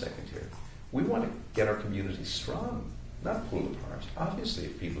 hang on a second here. We want to get our community strong, not pulled apart. Obviously,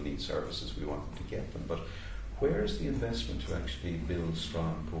 if people need services, we want them to get them. But where's the investment to actually build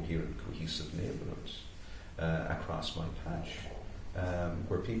strong, coherent, cohesive neighbourhoods across my patch,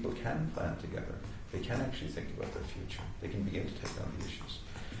 where people can plan together, they can actually think about their future, they can begin to take on the issues.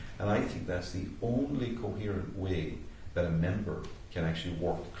 And I think that's the only coherent way that a member can actually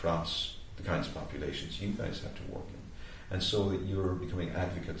work across the kinds of populations you guys have to work in. And so that you're becoming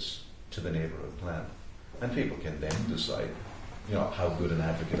advocates to the neighbourhood plan. And people can then decide, how good an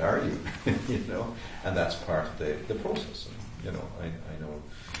advocate are you, and that's part of the process. And, I know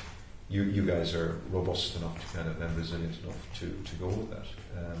you guys are robust enough to kind of, and resilient enough to go with that.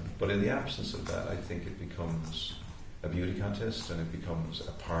 But in the absence of that, I think it becomes a beauty contest and it becomes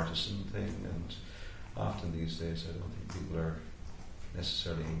a partisan thing. And often these days, I don't think people are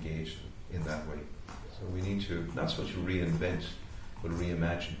necessarily engaged in that way. So we need to, not so much reinvent, but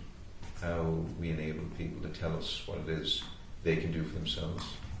reimagine how we enable people to tell us what it is they can do for themselves,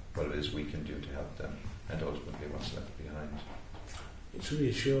 what it is we can do to help them, and ultimately what's left behind. It's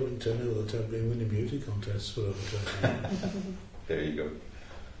reassuring to know that I've been winning beauty contests for over 20 years. There you go.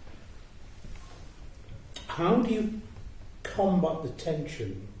 How do you combat the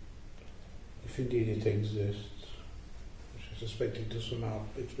tension, if indeed it exists, which I suspect it does from our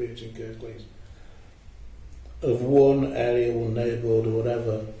experience in Kirklees, of one area, one neighbourhood or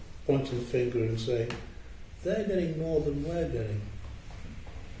whatever, pointing the finger and saying, they're getting more than we're getting?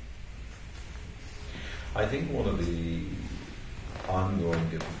 I think one of the ongoing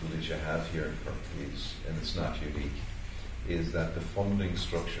difficulties you have here in Kirklees, and it's not unique, is that the funding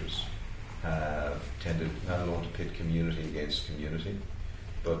structures have tended not alone to pit community against community,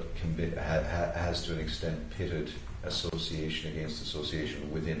 but has to an extent pitted association against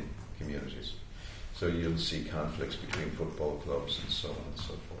association within communities. So you'll see conflicts between football clubs and so on and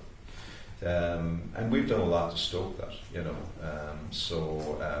so forth. And we've done a lot to stoke that, you know.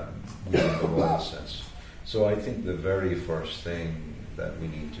 We have a moral sense. So I think the very first thing that we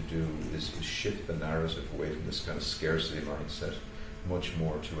need to do is shift the narrative away from this kind of scarcity mindset much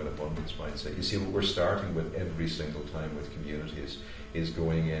more to an abundance mindset. You see, what we're starting with every single time with communities is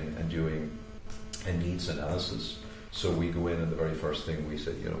going in and doing a needs analysis. So we go in and the very first thing we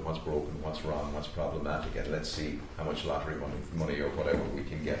say, you know, what's broken, what's wrong, what's problematic, and let's see how much lottery money or whatever we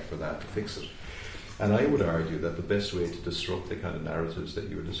can get for that to fix it. And I would argue that the best way to disrupt the kind of narratives that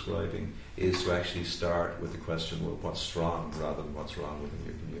you were describing is to actually start with the question, well, what's strong rather than what's wrong within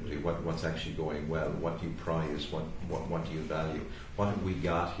your community? What's actually going well? What do you prize? What do you value? What have we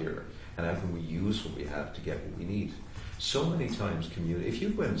got here? And how can we use what we have to get what we need? So many times if you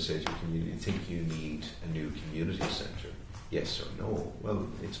go in and say to your community, think you need a new community centre, yes or no, well,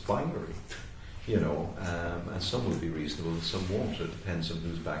 it's binary. You know, and some will be reasonable and some won't. It depends on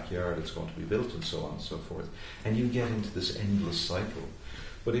whose backyard it's going to be built and so on and so forth. And you get into this endless cycle.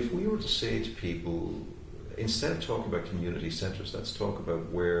 But if we were to say to people, instead of talking about community centres, let's talk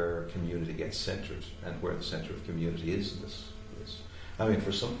about where community gets centred and where the centre of community is in this. I mean,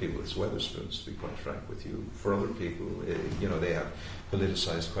 for some people it's Wetherspoons, to be quite frank with you. For other people, you know, they have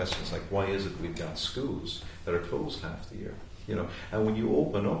politicised questions like, why is it we've got schools that are closed half the year? You know, and when you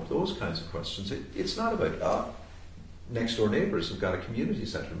open up those kinds of questions, it's not about next door neighbours have got a community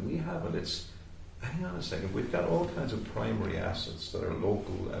centre and we haven't. It's, hang on a second, we've got all kinds of primary assets that are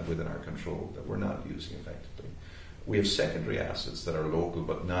local and within our control that we're not using effectively. We have secondary assets that are local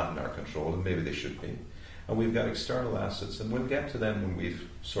but not in our control, and maybe they should be. And we've got external assets, and we'll get to them when we've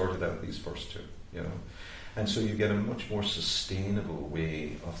sorted out these first two. You know, and so you get a much more sustainable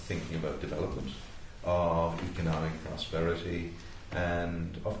way of thinking about development, of economic prosperity,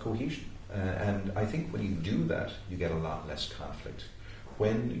 and of cohesion. And I think when you do that, you get a lot less conflict.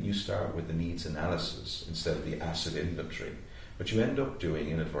 When you start with the needs analysis instead of the asset inventory, what you end up doing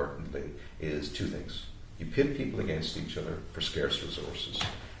inadvertently is two things. You pit people against each other for scarce resources,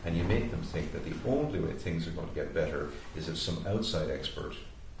 and you make them think that the only way things are going to get better is if some outside expert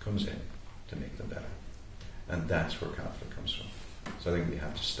comes in to make them better. And that's where conflict comes from. So I think we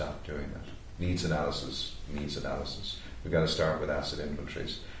have to stop doing that. Needs analysis. We've got to start with asset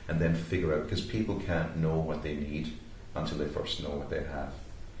inventories and then figure out, because people can't know what they need until they first know what they have.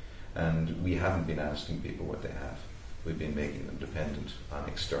 And we haven't been asking people what they have. We've been making them dependent on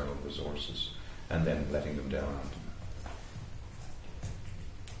external resources and then letting them down on them.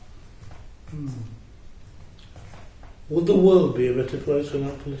 Would the world be a better place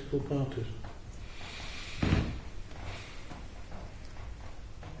without political parties?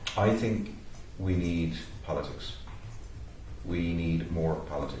 I think we need politics. We need more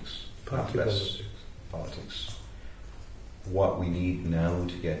politics, not less politics. What we need now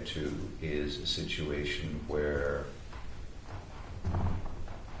to get to is a situation where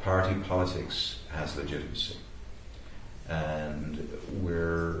party politics has legitimacy. And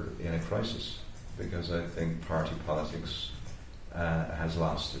we're in a crisis because I think party politics has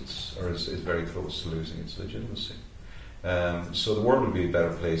lost its, or is very close to losing its legitimacy. So the world would be a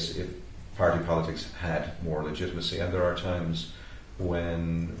better place if party politics had more legitimacy, and there are times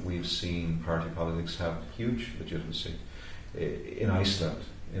when we've seen party politics have huge legitimacy. In Iceland,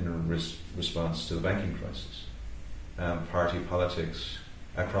 in response to the banking crisis, party politics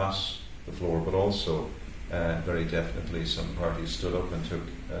across the floor, but also very definitely some parties stood up and took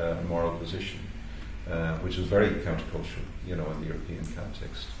a moral position, which was very countercultural, you know, in the European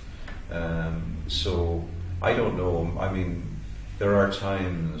context. So I don't know. I mean, there are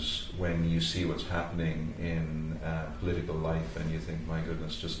times when you see what's happening in political life and you think, my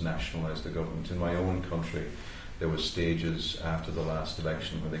goodness, just nationalise the government. In my own country, there were stages after the last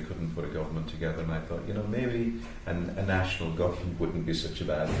election where they couldn't put a government together, and I thought, you know, maybe a national government wouldn't be such a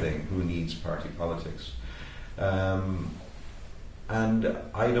bad thing. Who needs party politics? And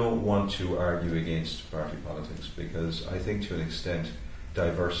I don't want to argue against party politics because I think to an extent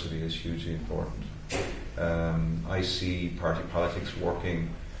diversity is hugely important. I see party politics working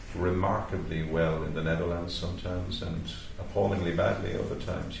remarkably well in the Netherlands sometimes and appallingly badly other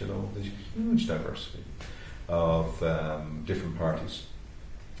times. You know, there's huge diversity of different parties.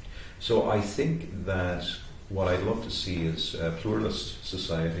 So I think that what I'd love to see is a pluralist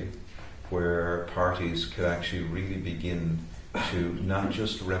society where parties could actually really begin to not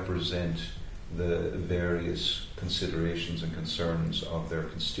just represent the various considerations and concerns of their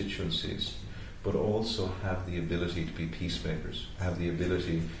constituencies, but also have the ability to be peacemakers, have the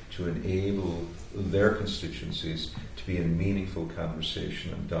ability to enable their constituencies to be in meaningful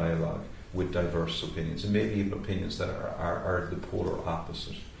conversation and dialogue with diverse opinions, and maybe even opinions that are the polar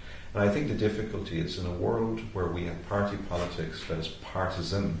opposite. And I think the difficulty is in a world where we have party politics that is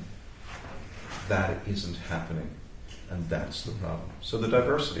partisan, that isn't happening. And that's the problem. So the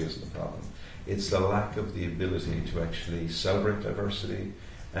diversity isn't the problem. It's the lack of the ability to actually celebrate diversity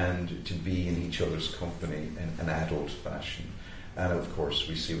and to be in each other's company in an adult fashion. And of course,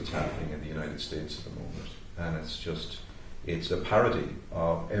 we see what's happening in the United States at the moment. And it's a parody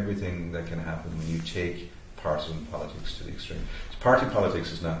of everything that can happen when you take partisan politics to the extreme. So party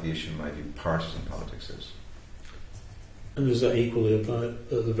politics is not the issue in my view, partisan politics is. And does that equally apply at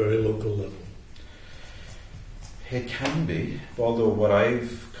the very local level? It can be, although what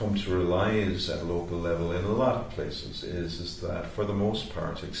I've come to realise at a local level in a lot of places is that for the most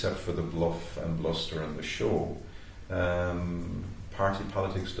part, except for the bluff and bluster and the show, party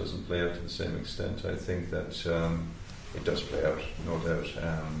politics doesn't play out to the same extent. I think that it does play out, no doubt,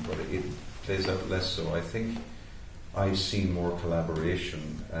 but it plays out less so. I think I've seen more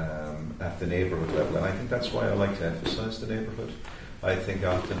collaboration at the neighbourhood level, and I think that's why I like to emphasise the neighbourhood. I think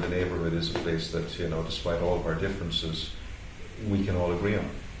often the neighbourhood is a place that, despite all of our differences, we can all agree on.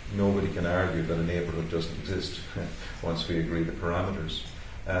 Nobody can argue that a neighbourhood doesn't exist once we agree the parameters.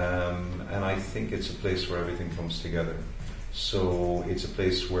 And I think it's a place where everything comes together. So it's a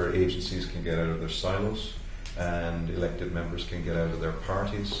place where agencies can get out of their silos and elected members can get out of their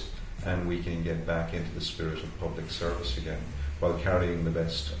parties, and we can get back into the spirit of public service again while carrying the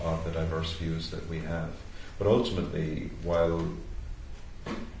best of the diverse views that we have. But ultimately, while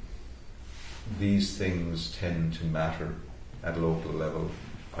these things tend to matter at local level,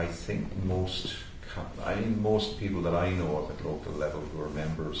 I think most people that I know of at local level who are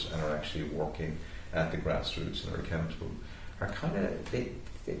members and are actually working at the grassroots and are accountable are they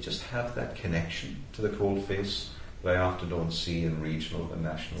just have that connection to the cold face that I often don't see in regional and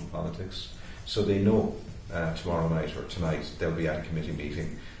national politics. So they know tomorrow night or tonight they'll be at a committee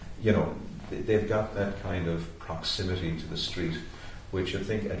meeting. They've got that kind of proximity to the street, which I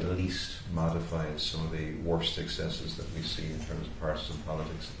think at least modifies some of the worst excesses that we see in terms of partisan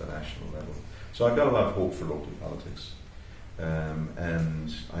politics at the national level. So I've got a lot of hope for local politics.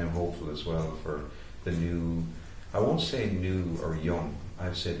 And I'm hopeful as well for the new, I won't say new or young,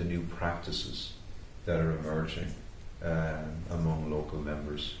 I'd say the new practices that are emerging among local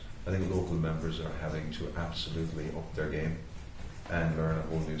members. I think local members are having to absolutely up their game and learn a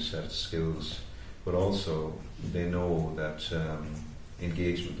whole new set of skills. But also, they know that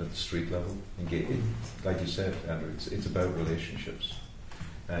engagement at the street level, like you said, Andrew, it's about relationships.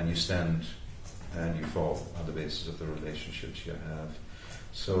 And you stand and you fall on the basis of the relationships you have.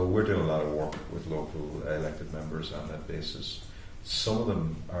 So we're doing a lot of work with local elected members on that basis. Some of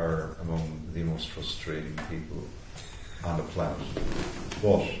them are among the most frustrating people on the planet,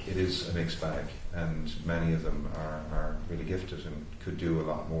 but it is a mixed bag, and many of them are really gifted and could do a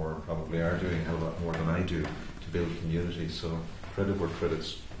lot more, probably are doing a lot more than I do to build community. So credit where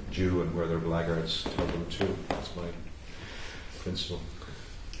credit's due, and where they're laggards, tell them too. That's my principle.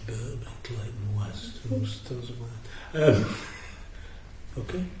 Birmingham, Clayton West, who's tells about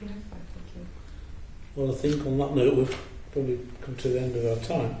okay. Yeah, thank you. Well, I think on that note we've probably come to the end of our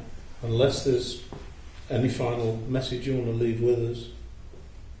time, unless there's any final message you want to leave with us.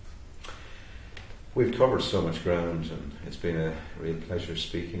 We've covered so much ground, and it's been a real pleasure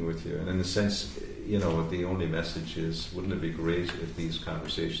speaking with you. And in a sense, the only message is, wouldn't it be great if these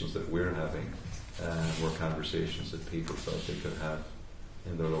conversations that we're having were conversations that people felt they could have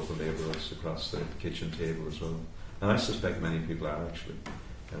in their local neighbourhoods across the kitchen table as well. And I suspect many people are actually,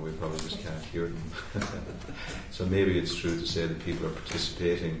 and we probably just can't hear them. So maybe it's true to say that people are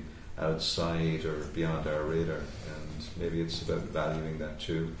participating outside or beyond our radar, and maybe it's about valuing that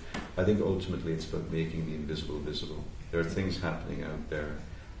too. I think ultimately it's about making the invisible visible. There are things happening out there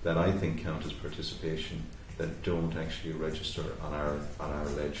that I think count as participation that don't actually register on our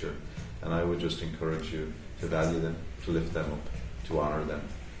ledger, and I would just encourage you to value them, to lift them up, to honour them,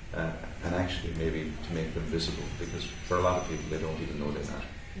 and actually maybe to make them visible, because for a lot of people they don't even know they matter.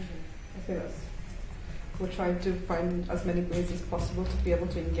 I think we're trying to find as many ways as possible to be able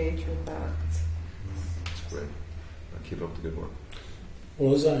to engage with that. That's great. Keep up the good work.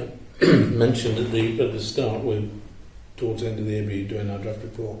 Well, as I mentioned at the start, we're towards the end of the year doing our draft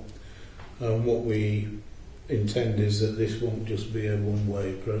report. What we intend is that this won't just be a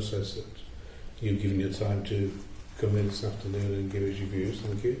one-way process, that you've given your time to come in this afternoon and give us your views,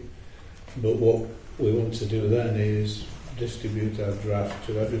 thank you. But what we want to do then is distribute our draft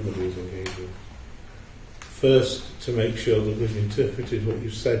to everybody who's engaged. First, to make sure that we've interpreted what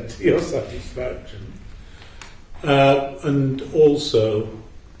you've said to your satisfaction, and also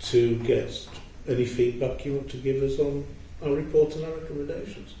to get any feedback you want to give us on our report and our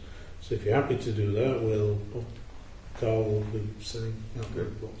recommendations. So if you're happy to do that, Carl will be sending out the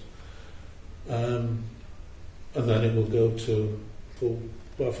reports. And then it will go to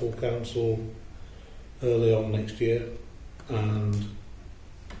full council early on next year, and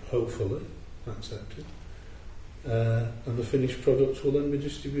hopefully accepted. And the finished products will then be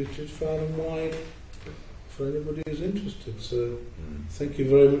distributed far and wide for anybody who's interested. So thank you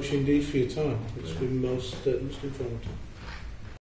very much indeed for your time. It's been most informative.